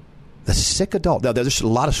 the sick adult. Now, there's a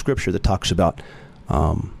lot of scripture that talks about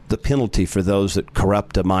the penalty for those that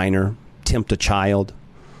corrupt a minor, tempt a child.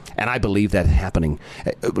 And I believe that's happening.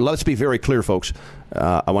 Let's be very clear, folks.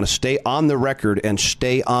 I want to stay on the record and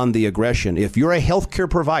stay on the aggression. If you're a healthcare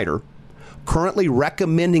provider currently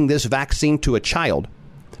recommending this vaccine to a child,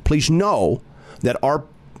 please know that our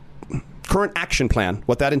current action plan,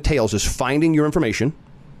 what that entails is finding your information,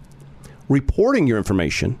 reporting your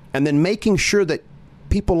information, and then making sure that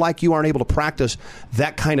people like you aren't able to practice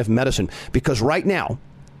that kind of medicine. Because right now,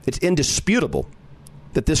 it's indisputable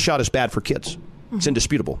that this shot is bad for kids. It's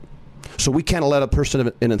indisputable. So we can't let a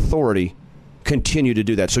person in authority continue to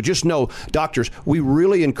do that. So just know, doctors, we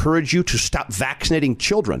really encourage you to stop vaccinating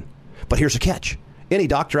children. But here's the catch. Any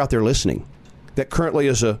doctor out there listening that currently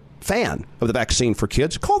is a fan of the vaccine for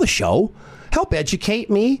kids, call the show. Help educate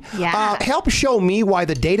me. Yeah. Help show me why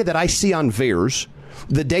the data that I see on VAERS,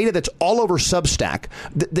 the data that's all over Substack,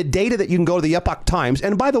 the data that you can go to the Epoch Times.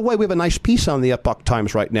 And by the way, we have a nice piece on the Epoch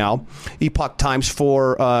Times right now. Epoch Times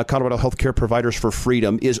for Colorado Healthcare Providers for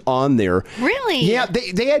Freedom is on there. Really? Yeah,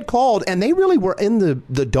 they had called, and they really were in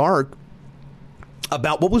the dark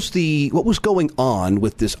about what was going on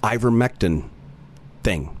with this ivermectin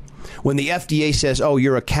thing. When the FDA says, oh,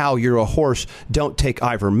 you're a cow, you're a horse, don't take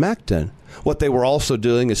ivermectin. What they were also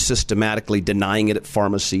doing is systematically denying it at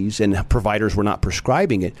pharmacies, and providers were not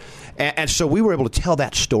prescribing it. And so we were able to tell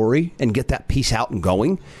that story and get that piece out and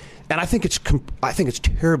going. And I think it's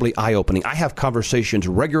terribly eye-opening. I have conversations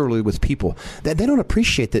regularly with people that they don't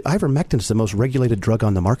appreciate that ivermectin is the most regulated drug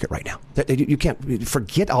on the market right now. You can't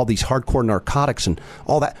forget all these hardcore narcotics and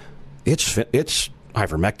all that. It's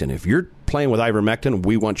ivermectin. If you're playing with ivermectin,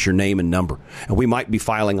 we want your name and number, and we might be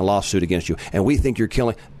filing a lawsuit against you, and we think you're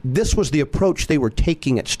killing. This was the approach they were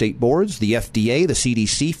taking at state boards, the FDA, the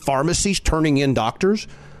CDC, pharmacies turning in doctors,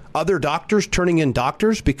 other doctors turning in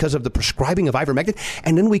doctors because of the prescribing of ivermectin.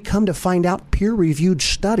 And then we come to find out peer-reviewed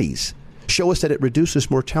studies show us that it reduces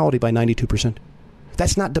mortality by 92%.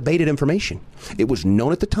 That's not debated information. It was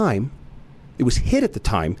known at the time. It was hid at the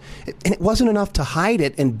time, and it wasn't enough to hide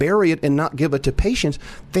it and bury it and not give it to patients.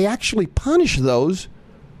 They actually punished those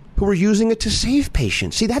who were using it to save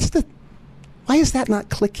patients. See, why is that not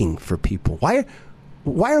clicking for people? Why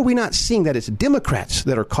are we not seeing that it's Democrats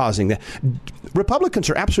that are causing that? Republicans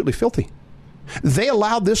are absolutely filthy. They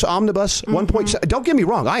allowed this omnibus 1.7. Don't get me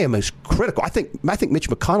wrong. I am as critical. I think Mitch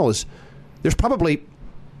McConnell is. There's probably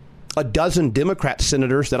a dozen Democrat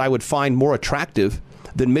senators that I would find more attractive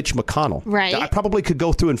than Mitch McConnell. Right. I probably could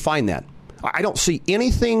go through and find that. I don't see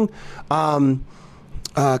anything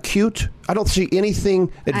cute. I don't see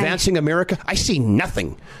anything advancing America. I see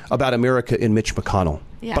nothing about America in Mitch McConnell.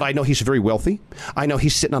 Yeah. But I know he's very wealthy. I know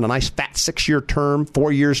he's sitting on a nice fat 6-year term,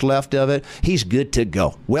 4 years left of it. He's good to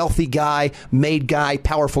go. Wealthy guy, made guy,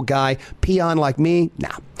 powerful guy. Peon like me?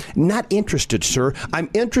 Nah. Not interested, sir. I'm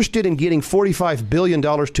interested in getting $45 billion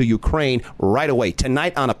to Ukraine right away.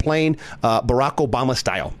 Tonight on a plane, Barack Obama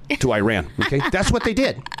style, to Iran. Okay? That's what they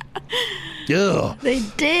did. Ugh. They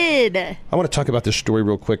did. I want to talk about this story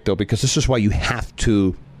real quick, though, because this is why you have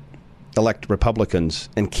to elect Republicans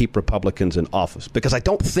and keep Republicans in office, because I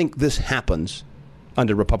don't think this happens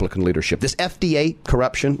under Republican leadership. This FDA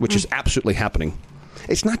corruption, which is absolutely happening,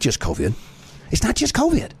 it's not just COVID. It's not just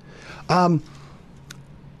COVID. And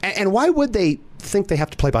why would they think they have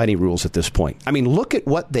to play by any rules at this point? I mean, look at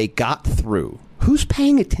what they got through. Who's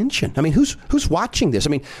paying attention? I mean, who's watching this? I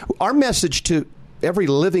mean, our message to every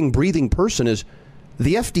living, breathing person is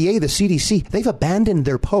the FDA, the CDC, they've abandoned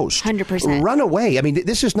their post. 100%. Run away. I mean,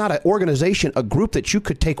 this is not an organization, a group that you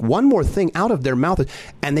could take one more thing out of their mouth,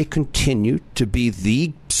 and they continue to be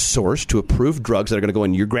the source to approve drugs that are going to go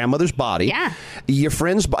in your grandmother's body, yeah, your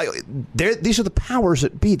friend's body. These are the powers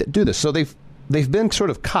that be that do this. So they've been sort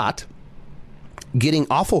of caught getting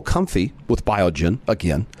awful comfy with Biogen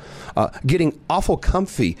again, getting awful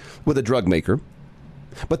comfy with a drug maker.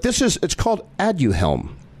 But it's called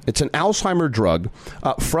Aduhelm. It's an Alzheimer drug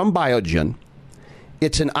from Biogen.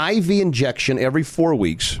 It's an IV injection every 4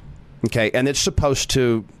 weeks, okay, and it's supposed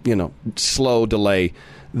to, delay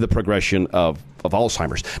the progression of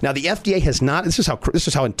Alzheimer's. Now, the FDA has not. This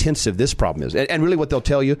is how intensive this problem is, and really, what they'll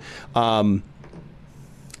tell you, is that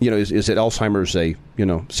Alzheimer's a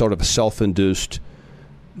sort of a self-induced,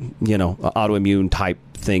 autoimmune type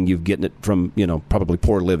thing. You're getting it from probably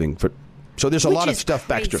poor living. So there's a lot of stuff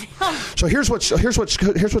back there. So here's what's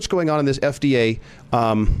going on in this FDA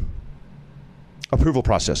approval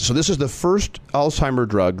process. So this is the first Alzheimer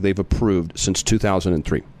drug they've approved since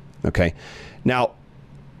 2003. Okay, now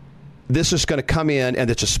this is going to come in, and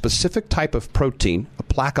it's a specific type of protein, a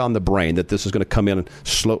plaque on the brain, that this is going to come in and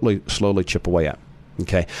slowly chip away at.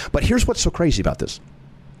 Okay, but here's what's so crazy about this.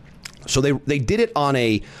 So they did it on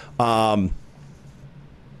a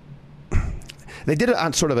They did it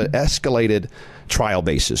on sort of an escalated trial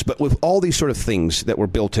basis, but with all these sort of things that were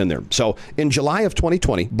built in there. So in July of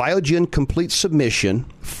 2020, Biogen completes submission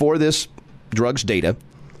for this drug's data.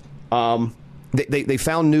 They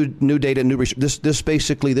found new data, new research.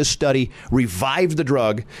 This study revived the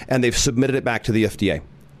drug, and they've submitted it back to the FDA.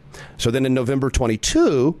 So then in November of 20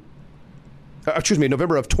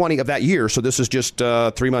 of that year, so this is just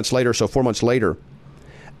 3 months later, so 4 months later,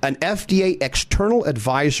 an FDA external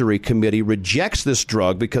advisory committee rejects this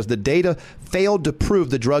drug because the data failed to prove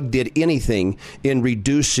the drug did anything in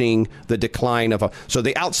reducing the decline of So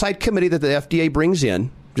the outside committee that the FDA brings in,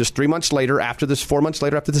 just 3 months later, 4 months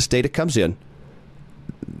later, after this data comes in,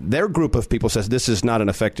 their group of people says this is not an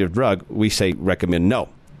effective drug. We say recommend no.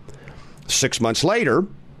 6 months later,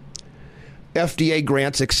 FDA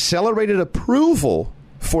grants accelerated approval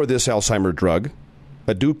for this Alzheimer's drug,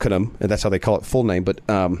 aducanum, and that's how they call it full name, but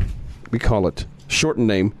we call it shortened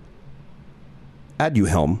name,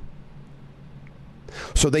 Aduhelm.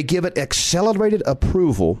 So they give it accelerated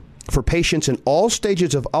approval for patients in all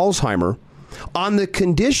stages of Alzheimer's on the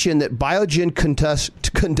condition that Biogen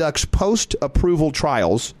conducts post-approval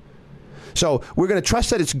trials. So we're going to trust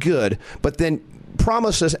that it's good, but then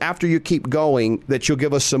promise us after you keep going that you'll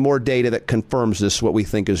give us some more data that confirms this, what we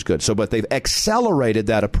think is good. So, but they've accelerated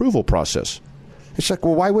that approval process. It's like,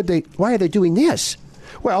 well, why are they doing this?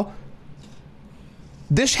 Well,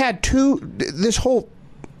 this whole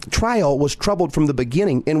trial was troubled from the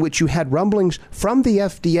beginning, in which you had rumblings from the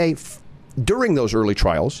FDA during those early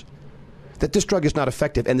trials that this drug is not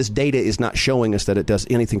effective, and this data is not showing us that it does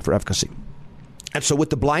anything for efficacy. And so with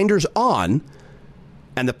the blinders on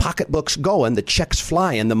and the pocketbooks going, the checks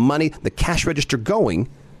flying, the money, the cash register going,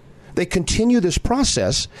 they continue this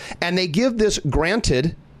process, and they give this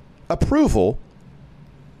granted approval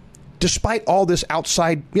despite all this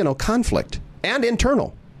outside, conflict and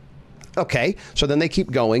internal. Okay, so then they keep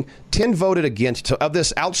going. 10 voted against. So of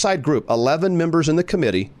this outside group, 11 members in the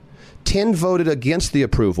committee, 10 voted against the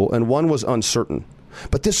approval, and 1 was uncertain.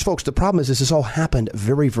 But this, folks, the problem is this all happened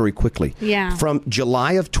very, very quickly. Yeah. From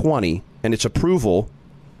July of 20 and its approval,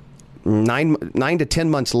 9 to 10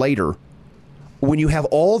 months later, when you have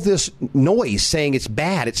all this noise saying it's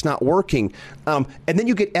bad, it's not working, and then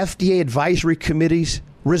you get FDA advisory committees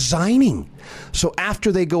resigning. So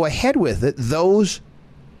after they go ahead with it, those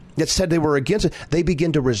that said they were against it, they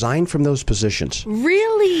begin to resign from those positions.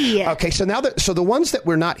 Really? Okay, so now so the ones that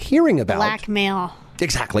we're not hearing about, blackmail.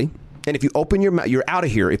 Exactly. And if you open your mouth, you're out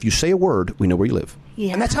of here. If you say a word, we know where you live.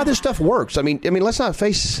 Yeah. And that's how this stuff works. I mean, let's not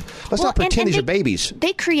pretend these are babies.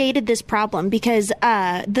 They created this problem because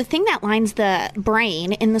the thing that lines the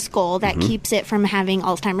brain in the skull that keeps it from having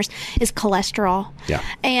Alzheimer's is cholesterol. Yeah.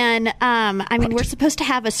 And we're supposed to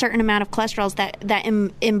have a certain amount of cholesterols that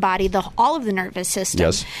embody all of the nervous system.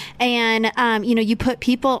 Yes. And you put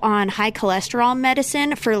people on high cholesterol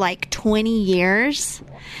medicine for like 20 years.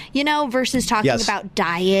 Versus talking about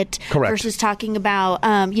diet. Correct. Versus talking about,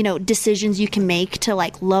 decisions you can make to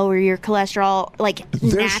like lower your cholesterol, like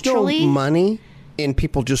There's naturally. There's no money in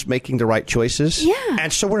people just making the right choices. Yeah.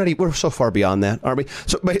 And so we're so far beyond that, aren't we?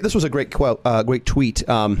 So but this was a great quote, great tweet.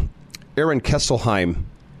 Aaron Kesselheim.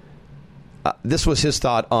 This was his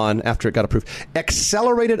thought on after it got approved.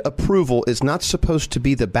 Accelerated approval is not supposed to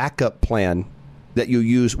be the backup plan that you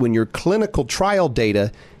use when your clinical trial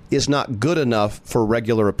data is not good enough for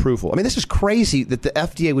regular approval. I mean, this is crazy that the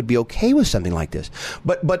FDA would be okay with something like this.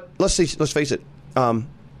 But let's face it,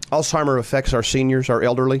 Alzheimer's affects our seniors, our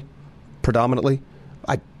elderly, predominantly.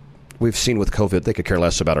 We've seen with COVID, they could care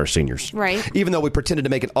less about our seniors. Right. Even though we pretended to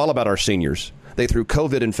make it all about our seniors, they threw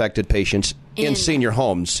COVID-infected patients in senior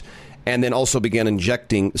homes, and then also began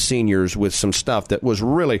injecting seniors with some stuff that was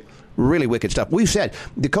really, really wicked stuff. We've said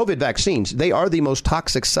the COVID vaccines, they are the most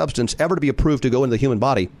toxic substance ever to be approved to go into the human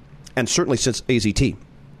body, and certainly since AZT.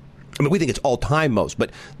 I mean, we think it's all-time most, but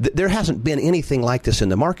there hasn't been anything like this in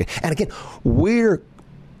the market. And again, we're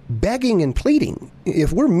begging and pleading.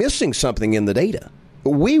 If we're missing something in the data,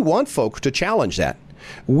 we want folks to challenge that.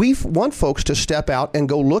 We want folks to step out and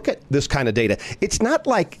go look at this kind of data. It's not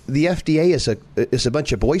like the FDA is a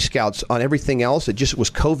bunch of Boy Scouts on everything else. It just was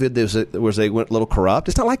COVID. They went a little corrupt.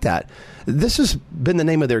 It's not like that. This has been the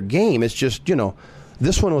name of their game. It's just,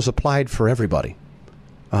 this one was applied for everybody.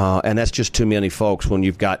 And that's just too many folks when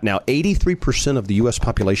you've got now 83% of the U.S.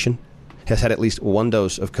 population has had at least one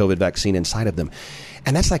dose of COVID vaccine inside of them.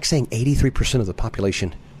 And that's like saying 83% of the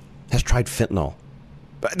population has tried fentanyl.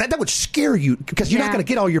 That would scare you because you're not going to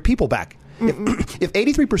get all your people back. If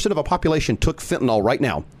 83% of a population took fentanyl right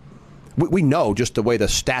now, we know just the way the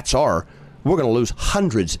stats are, we're going to lose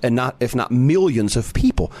hundreds and if not millions of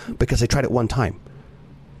people because they tried it one time.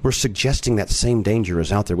 We're suggesting that same danger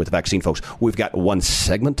is out there with the vaccine, folks. We've got one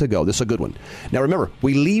segment to go. This is a good one. Now, remember,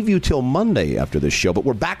 we leave you till Monday after this show, but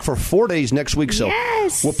we're back for 4 days next week, so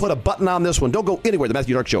we'll put a button on this one. Don't go anywhere. The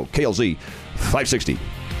Matthew Dark Show, KLZ 560.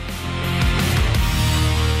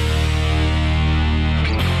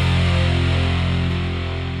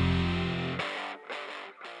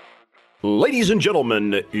 Ladies and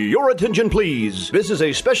gentlemen, your attention please. This is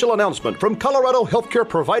a special announcement from Colorado Healthcare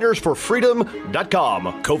Providers for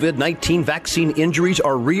Freedom.com. COVID-19 vaccine injuries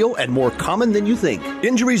are real and more common than you think.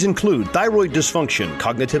 Injuries include thyroid dysfunction,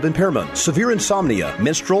 cognitive impairment, severe insomnia,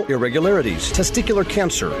 menstrual irregularities, testicular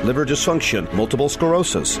cancer, liver dysfunction, multiple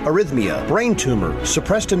sclerosis, arrhythmia, brain tumor,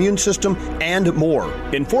 suppressed immune system, and more.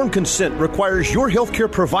 Informed consent requires your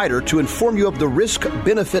healthcare provider to inform you of the risk,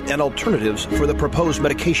 benefit, and alternatives for the proposed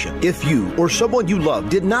medication. If you or someone you love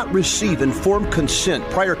did not receive informed consent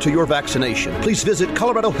prior to your vaccination, please visit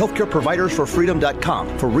Colorado Healthcare Providers for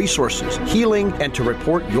Freedom.com for resources, healing, and to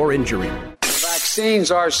report your injury.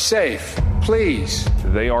 Vaccines are safe. Please.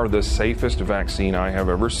 They are the safest vaccine I have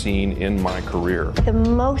ever seen in my career. The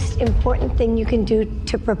most important thing you can do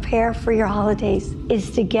to prepare for your holidays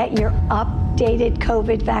is to get your updated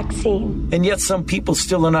COVID vaccine. And yet some people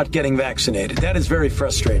still are not getting vaccinated. That is very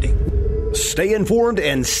frustrating. Stay informed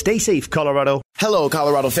and stay safe, Colorado. Hello,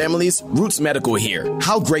 Colorado families. Roots Medical here.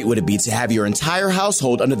 How great would it be to have your entire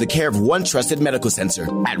household under the care of one trusted medical center?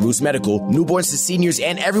 At Roots Medical, newborns to seniors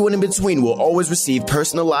and everyone in between will always receive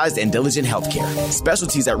personalized and diligent health care.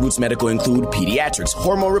 Specialties at Roots Medical include pediatrics,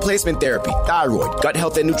 hormone replacement therapy, thyroid, gut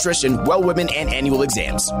health and nutrition, well women, and annual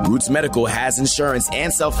exams. Roots Medical has insurance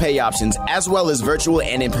and self-pay options, as well as virtual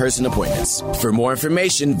and in-person appointments. For more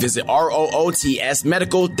information, visit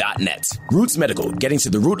rootsmedical.net. Roots Medical, getting to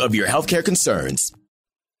the root of your healthcare concerns.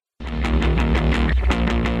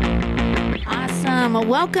 Awesome.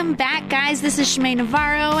 Welcome back, guys. This is Shemay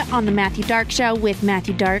Navarro on the Matthew Dark Show with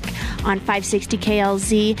Matthew Dark on 560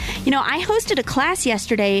 KLZ. You know, I hosted a class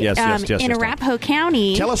yesterday in Arapahoe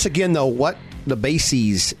County. Tell us again, though, what the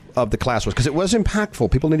bases of the class was, because it was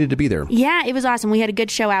impactful. People needed to be there. Yeah, it was awesome. We had a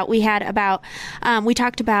good show out. We had we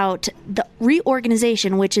talked about the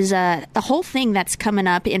reorganization, which is the whole thing that's coming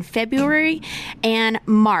up in February and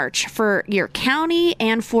March for your county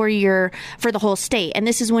and for the whole state. And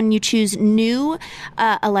this is when you choose new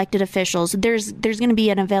elected officials. There's going to be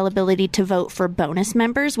an availability to vote for bonus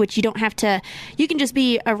members, which you don't have to. You can just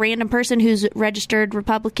be a random person who's registered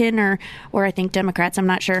Republican or I think Democrats. I'm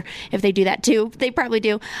not sure if they do that too. They probably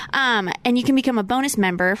do. And you can become a bonus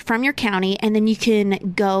member from your county, and then you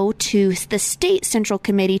can go to the state central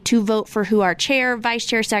committee to vote for who our chair, vice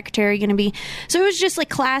chair, secretary are going to be. So it was just like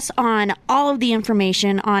class on all of the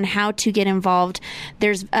information on how to get involved.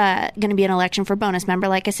 There's going to be an election for bonus member,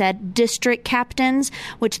 like I said, district captains,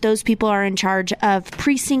 which those people are in charge of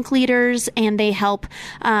precinct leaders, and they help,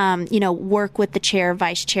 work with the chair,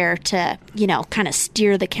 vice chair to, kind of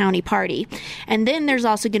steer the county party. And then there's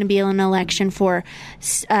also going to be an election for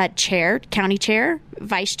chair, county chair,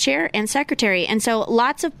 vice chair, and secretary. And so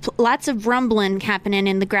lots of rumbling happening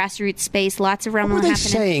in the grassroots space. Lots of rumbling happening.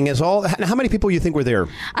 What were they saying? How many people you think were there?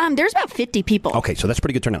 There's about 50 people. Okay, so that's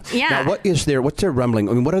pretty good turnout. Yeah. Now, what's their rumbling?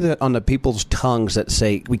 I mean, what are on the people's tongues that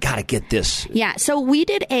say we got to get this? Yeah. So we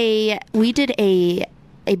did a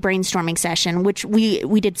brainstorming session, which we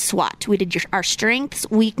did SWOT. We did our strengths,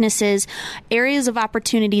 weaknesses, areas of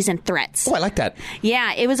opportunities, and threats. Oh, I like that.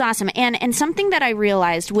 Yeah, it was awesome. And something that I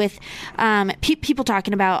realized with people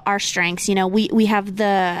talking about our strengths, we have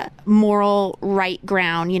the moral right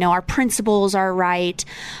ground, our principles are right,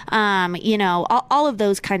 all of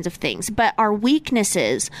those kinds of things. But our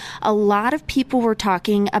weaknesses, a lot of people were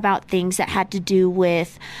talking about things that had to do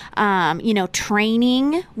with,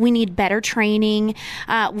 training. We need better training.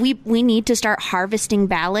 We need to start harvesting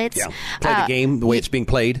ballots. Yeah. Play the game the way it's being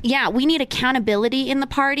played. Yeah, we need accountability in the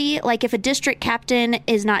party. Like if a district captain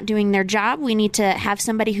is not doing their job, we need to have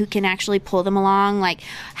somebody who can actually pull them along. Like,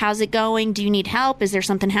 how's it going? Do you need help? Is there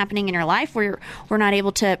something happening in your life where we're not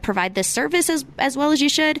able to provide this service as well as you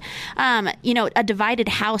should? A divided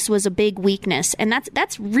house was a big weakness, and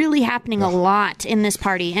that's really happening a lot in this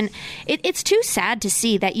party. And it's too sad to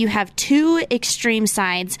see that you have two extreme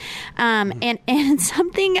sides, and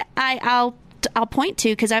something I'll point to,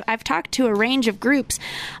 because I've talked to a range of groups.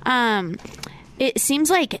 It seems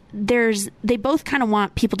like they both kind of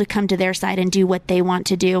want people to come to their side and do what they want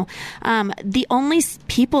to do. The only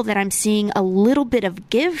people that I'm seeing a little bit of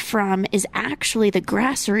give from is actually the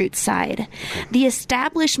grassroots side. Okay. The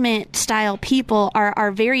establishment style people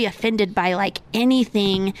are very offended by like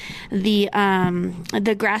anything the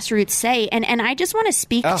grassroots say. And I just want to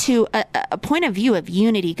speak to a point of view of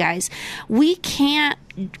unity, guys. We can't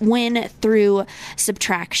win through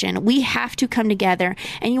subtraction. We have to come together.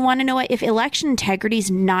 And you want to know what? If election integrity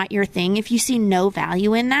is not your thing, if you see no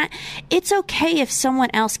value in that, it's okay if someone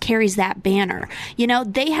else carries that banner.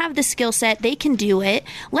 They have the skill set. They can do it.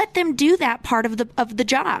 Let them do that part of the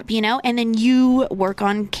job, and then you work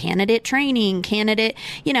on candidate training,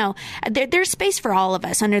 there's space for all of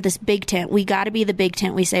us under this big tent. We got to be the big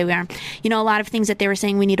tent we say we are. A lot of things that they were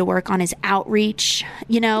saying we need to work on is outreach,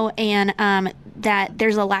 and that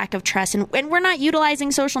there's a lack of trust, and we're not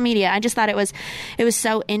utilizing social media. I just thought it was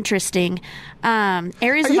so interesting.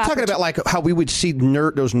 Areas Are you talking about like how we would see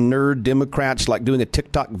those nerd Democrats like doing a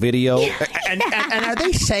TikTok video, and are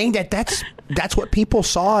they saying that's what people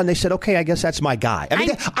saw, and they said, okay, I guess that's my guy?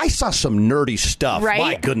 I saw some nerdy stuff. Right?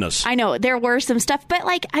 My goodness, I know there were some stuff, but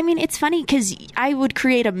it's funny because I would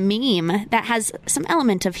create a meme that has some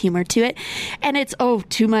element of humor to it, and it's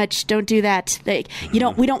too much. Don't do that. We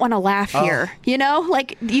don't want to laugh here. You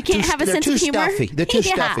can't have a sense of humor. They're too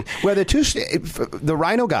stuffy. Well, the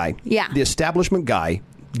Rhino guy. Yeah. The establishment guy.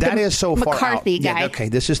 That is so far out. McCarthy guy. Yeah, okay,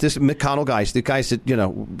 this McConnell guys. The guys that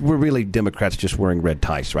we're really Democrats just wearing red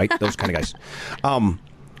ties, right? Those kind of guys.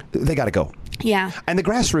 They got to go. Yeah. And the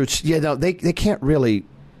grassroots, they can't really.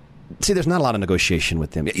 See, there's not a lot of negotiation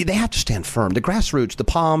with them. They have to stand firm. The grassroots, the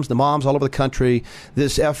POMs, the moms all over the country,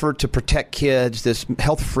 this effort to protect kids, this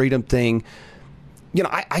health freedom thing.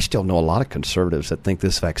 I still know a lot of conservatives that think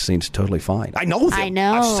this vaccine's totally fine. I know them. I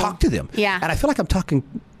know. I've talked to them. Yeah. And I feel like I'm talking.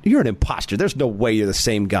 You're an imposter. There's no way you're the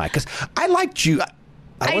same guy. Because I liked you. I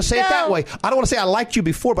don't want to say it that way. I don't want to say I liked you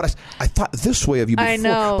before, but I thought this way of you before. I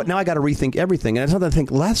know. But now I got to rethink everything. And it's not that I think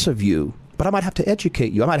less of you, but I might have to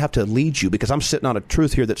educate you. I might have to lead you because I'm sitting on a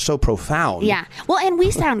truth here that's so profound. Yeah. Well, and we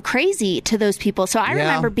sound crazy to those people. So I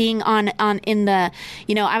remember being in the,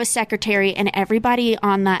 I was secretary, and everybody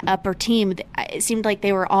on that upper team, it seemed like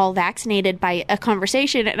they were all vaccinated by a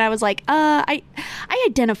conversation. And I was like, I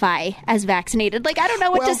identify as vaccinated. I don't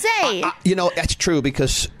know what to say. That's true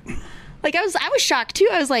because... I was shocked too.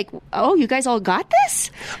 I was like, oh, you guys all got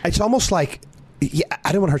this? It's almost like,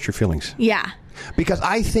 I don't want to hurt your feelings. Yeah. Because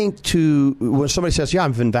I think when somebody says,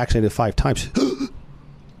 I've been vaccinated 5 times,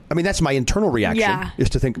 that's my internal reaction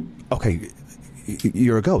is to think, okay,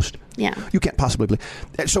 you're a ghost. Yeah. You can't possibly believe.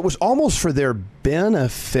 And so it was almost for their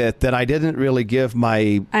benefit that I didn't really give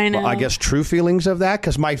my, I guess, true feelings of that.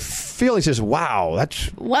 Because my feelings is, wow,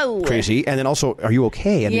 that's crazy. And then also, are you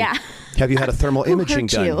okay? Have you had a thermal imaging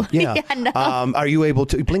done? You? Yeah. No. Are you able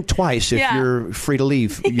to blink twice if you're free to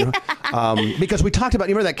leave? Because we talked about,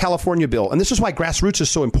 remember that California bill? And this is why grassroots is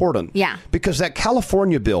so important. Yeah. Because that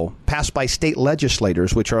California bill passed by state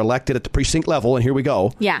legislators, which are elected at the precinct level, and here we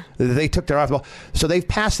go. Yeah. They took their off. So they've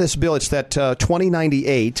passed this bill. It's that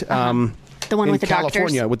 2098. The one with the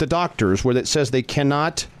California, doctors. with the doctors, where it says they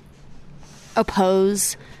cannot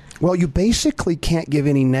oppose. Well, you basically can't give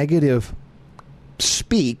any negative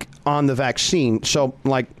speak on the vaccine. So,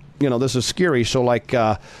 this is scary. So,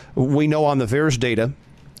 we know on the VAERS data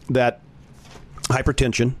that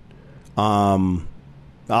hypertension,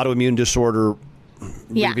 autoimmune disorder,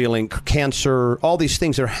 revealing cancer, all these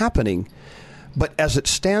things are happening. But as it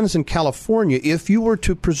stands in California, if you were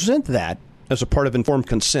to present that as a part of informed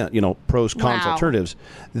consent, pros, cons, alternatives,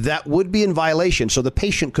 that would be in violation. So the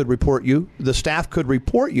patient could report you, the staff could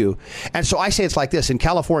report you. And so I say it's like this. In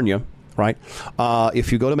California, right,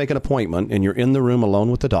 if you go to make an appointment and you're in the room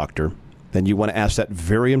alone with the doctor, then you want to ask that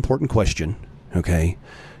very important question. Okay,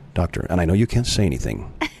 doctor, and I know you can't say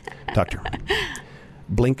anything. Doctor,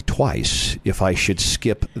 blink twice if I should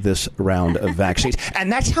skip this round of vaccines.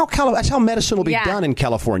 And that's how medicine will be done in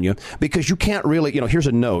California, because you can't really, here's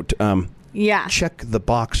a note. Check the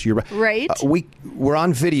box. You're right. We're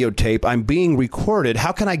on videotape. I'm being recorded.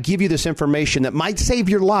 How can I give you this information that might save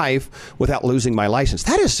your life without losing my license?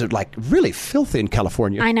 That is really filthy in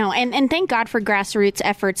California. I know, and thank God for grassroots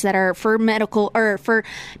efforts that are for medical or for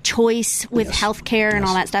choice with healthcare and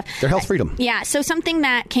all that stuff. Their health freedom. Yeah. So something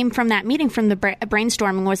that came from that meeting, from the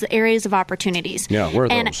brainstorming, was the areas of opportunities. Yeah, where are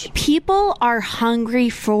those? And people are hungry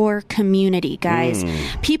for community, guys.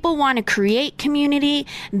 People want to create community.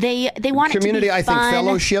 They want community, it to be fun. I think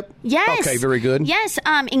fellowship. Yes. Okay, very good. Yes,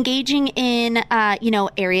 engaging in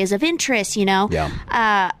areas of interest.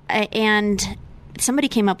 And somebody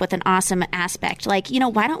came up with an awesome aspect. Why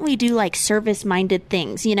don't we do service-minded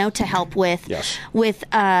things, to help with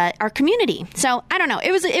our community? So I don't know.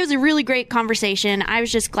 It was a really great conversation. I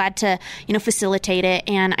was just glad to facilitate it,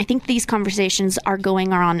 and I think these conversations are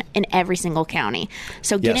going on in every single county.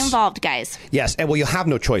 So get involved, guys. Yes, and you'll have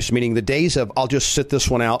no choice. Meaning the days of I'll just sit this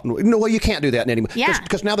one out. No, well, you can't do that anymore. Yeah,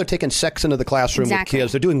 because now they're taking sex into the classroom with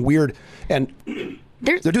kids. They're doing weird and.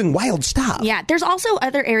 They're doing wild stuff. Yeah. There's also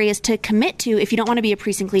other areas to commit to if you don't want to be a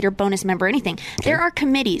precinct leader, bonus member, anything. Okay. There are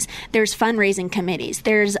committees. There's fundraising committees.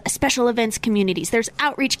 There's special events communities. There's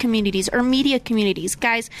outreach communities or media communities.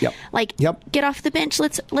 Guys, get off the bench.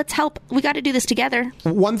 Let's help. We got to do this together.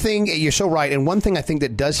 One thing, you're so right, and one thing I think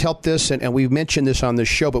that does help this, and we've mentioned this on this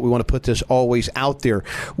show, but we want to put this always out there.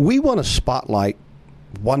 We want to spotlight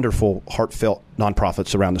wonderful, heartfelt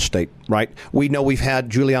nonprofits around the state, right? We know we've had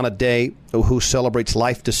Juliana Day, who celebrates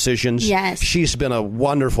life decisions. Yes. She's been a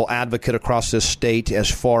wonderful advocate across this state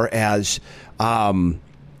as far as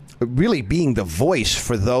really being the voice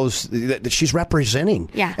for those that she's representing.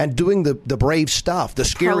 Yeah. And doing the brave stuff, the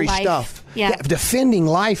scary Pro-life. stuff. Yeah. Defending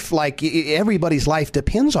life like everybody's life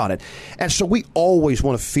depends on it. And so we always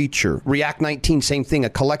want to feature React 19, same thing, a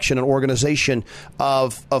collection, an organization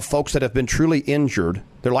of folks that have been truly injured.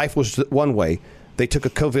 Their life was one way. They took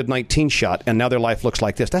a COVID-19 shot, and now their life looks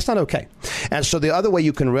like this. That's not okay. And so the other way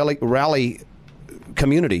you can rally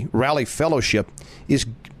community, rally fellowship, is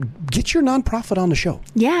get your nonprofit on the show.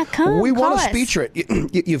 Yeah, come. We want to us. feature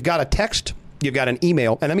it. You've got a text, you've got an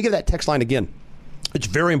email, and let me give that text line again. It's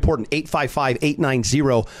very important,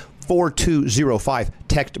 855-890-4205.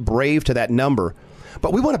 Text BRAVE to that number.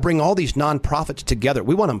 But we want to bring all these nonprofits together.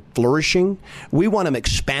 We want them flourishing. We want them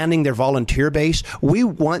expanding their volunteer base. We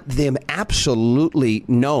want them absolutely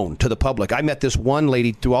known to the public. I met this one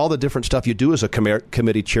lady through all the different stuff you do as a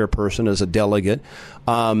committee chairperson, as a delegate.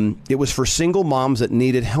 It was for single moms that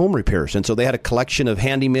needed home repairs. And so they had a collection of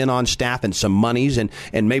handymen on staff and some monies. And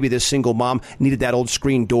maybe this single mom needed that old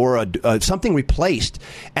screen door, something replaced.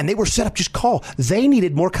 And they were set up, just call. They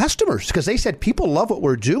needed more customers because they said people love what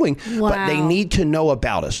we're doing, but they need to know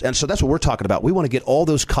about us. And so that's what we're talking about. We want to get all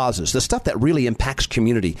those causes, the stuff that really impacts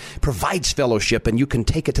community, provides fellowship, and you can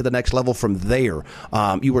take it to the next level from there.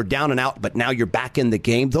 You were down and out, but now you're back in the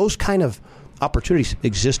game. Those kind of opportunities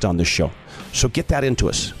exist on this show. So get that into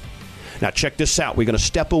us. Now, check this out. We're going to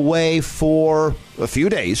step away for a few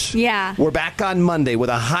days. Yeah. We're back on Monday with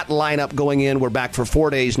a hot lineup going in. We're back for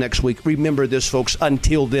 4 days next week. Remember this, folks.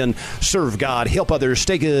 Until then, serve God, help others,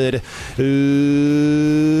 stay good.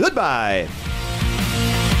 Goodbye.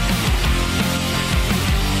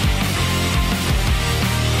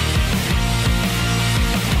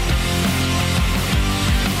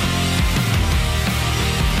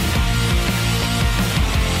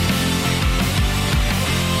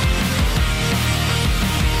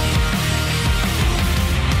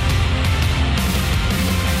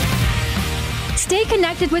 Stay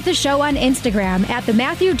connected with the show on Instagram at The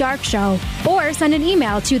Matthew Dark Show or send an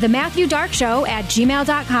email to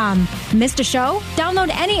thematthewdarkshow@gmail.com. Missed a show? Download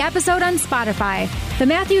any episode on Spotify. The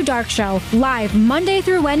Matthew Dark Show, live Monday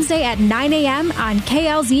through Wednesday at 9 a.m. on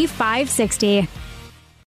KLZ 560.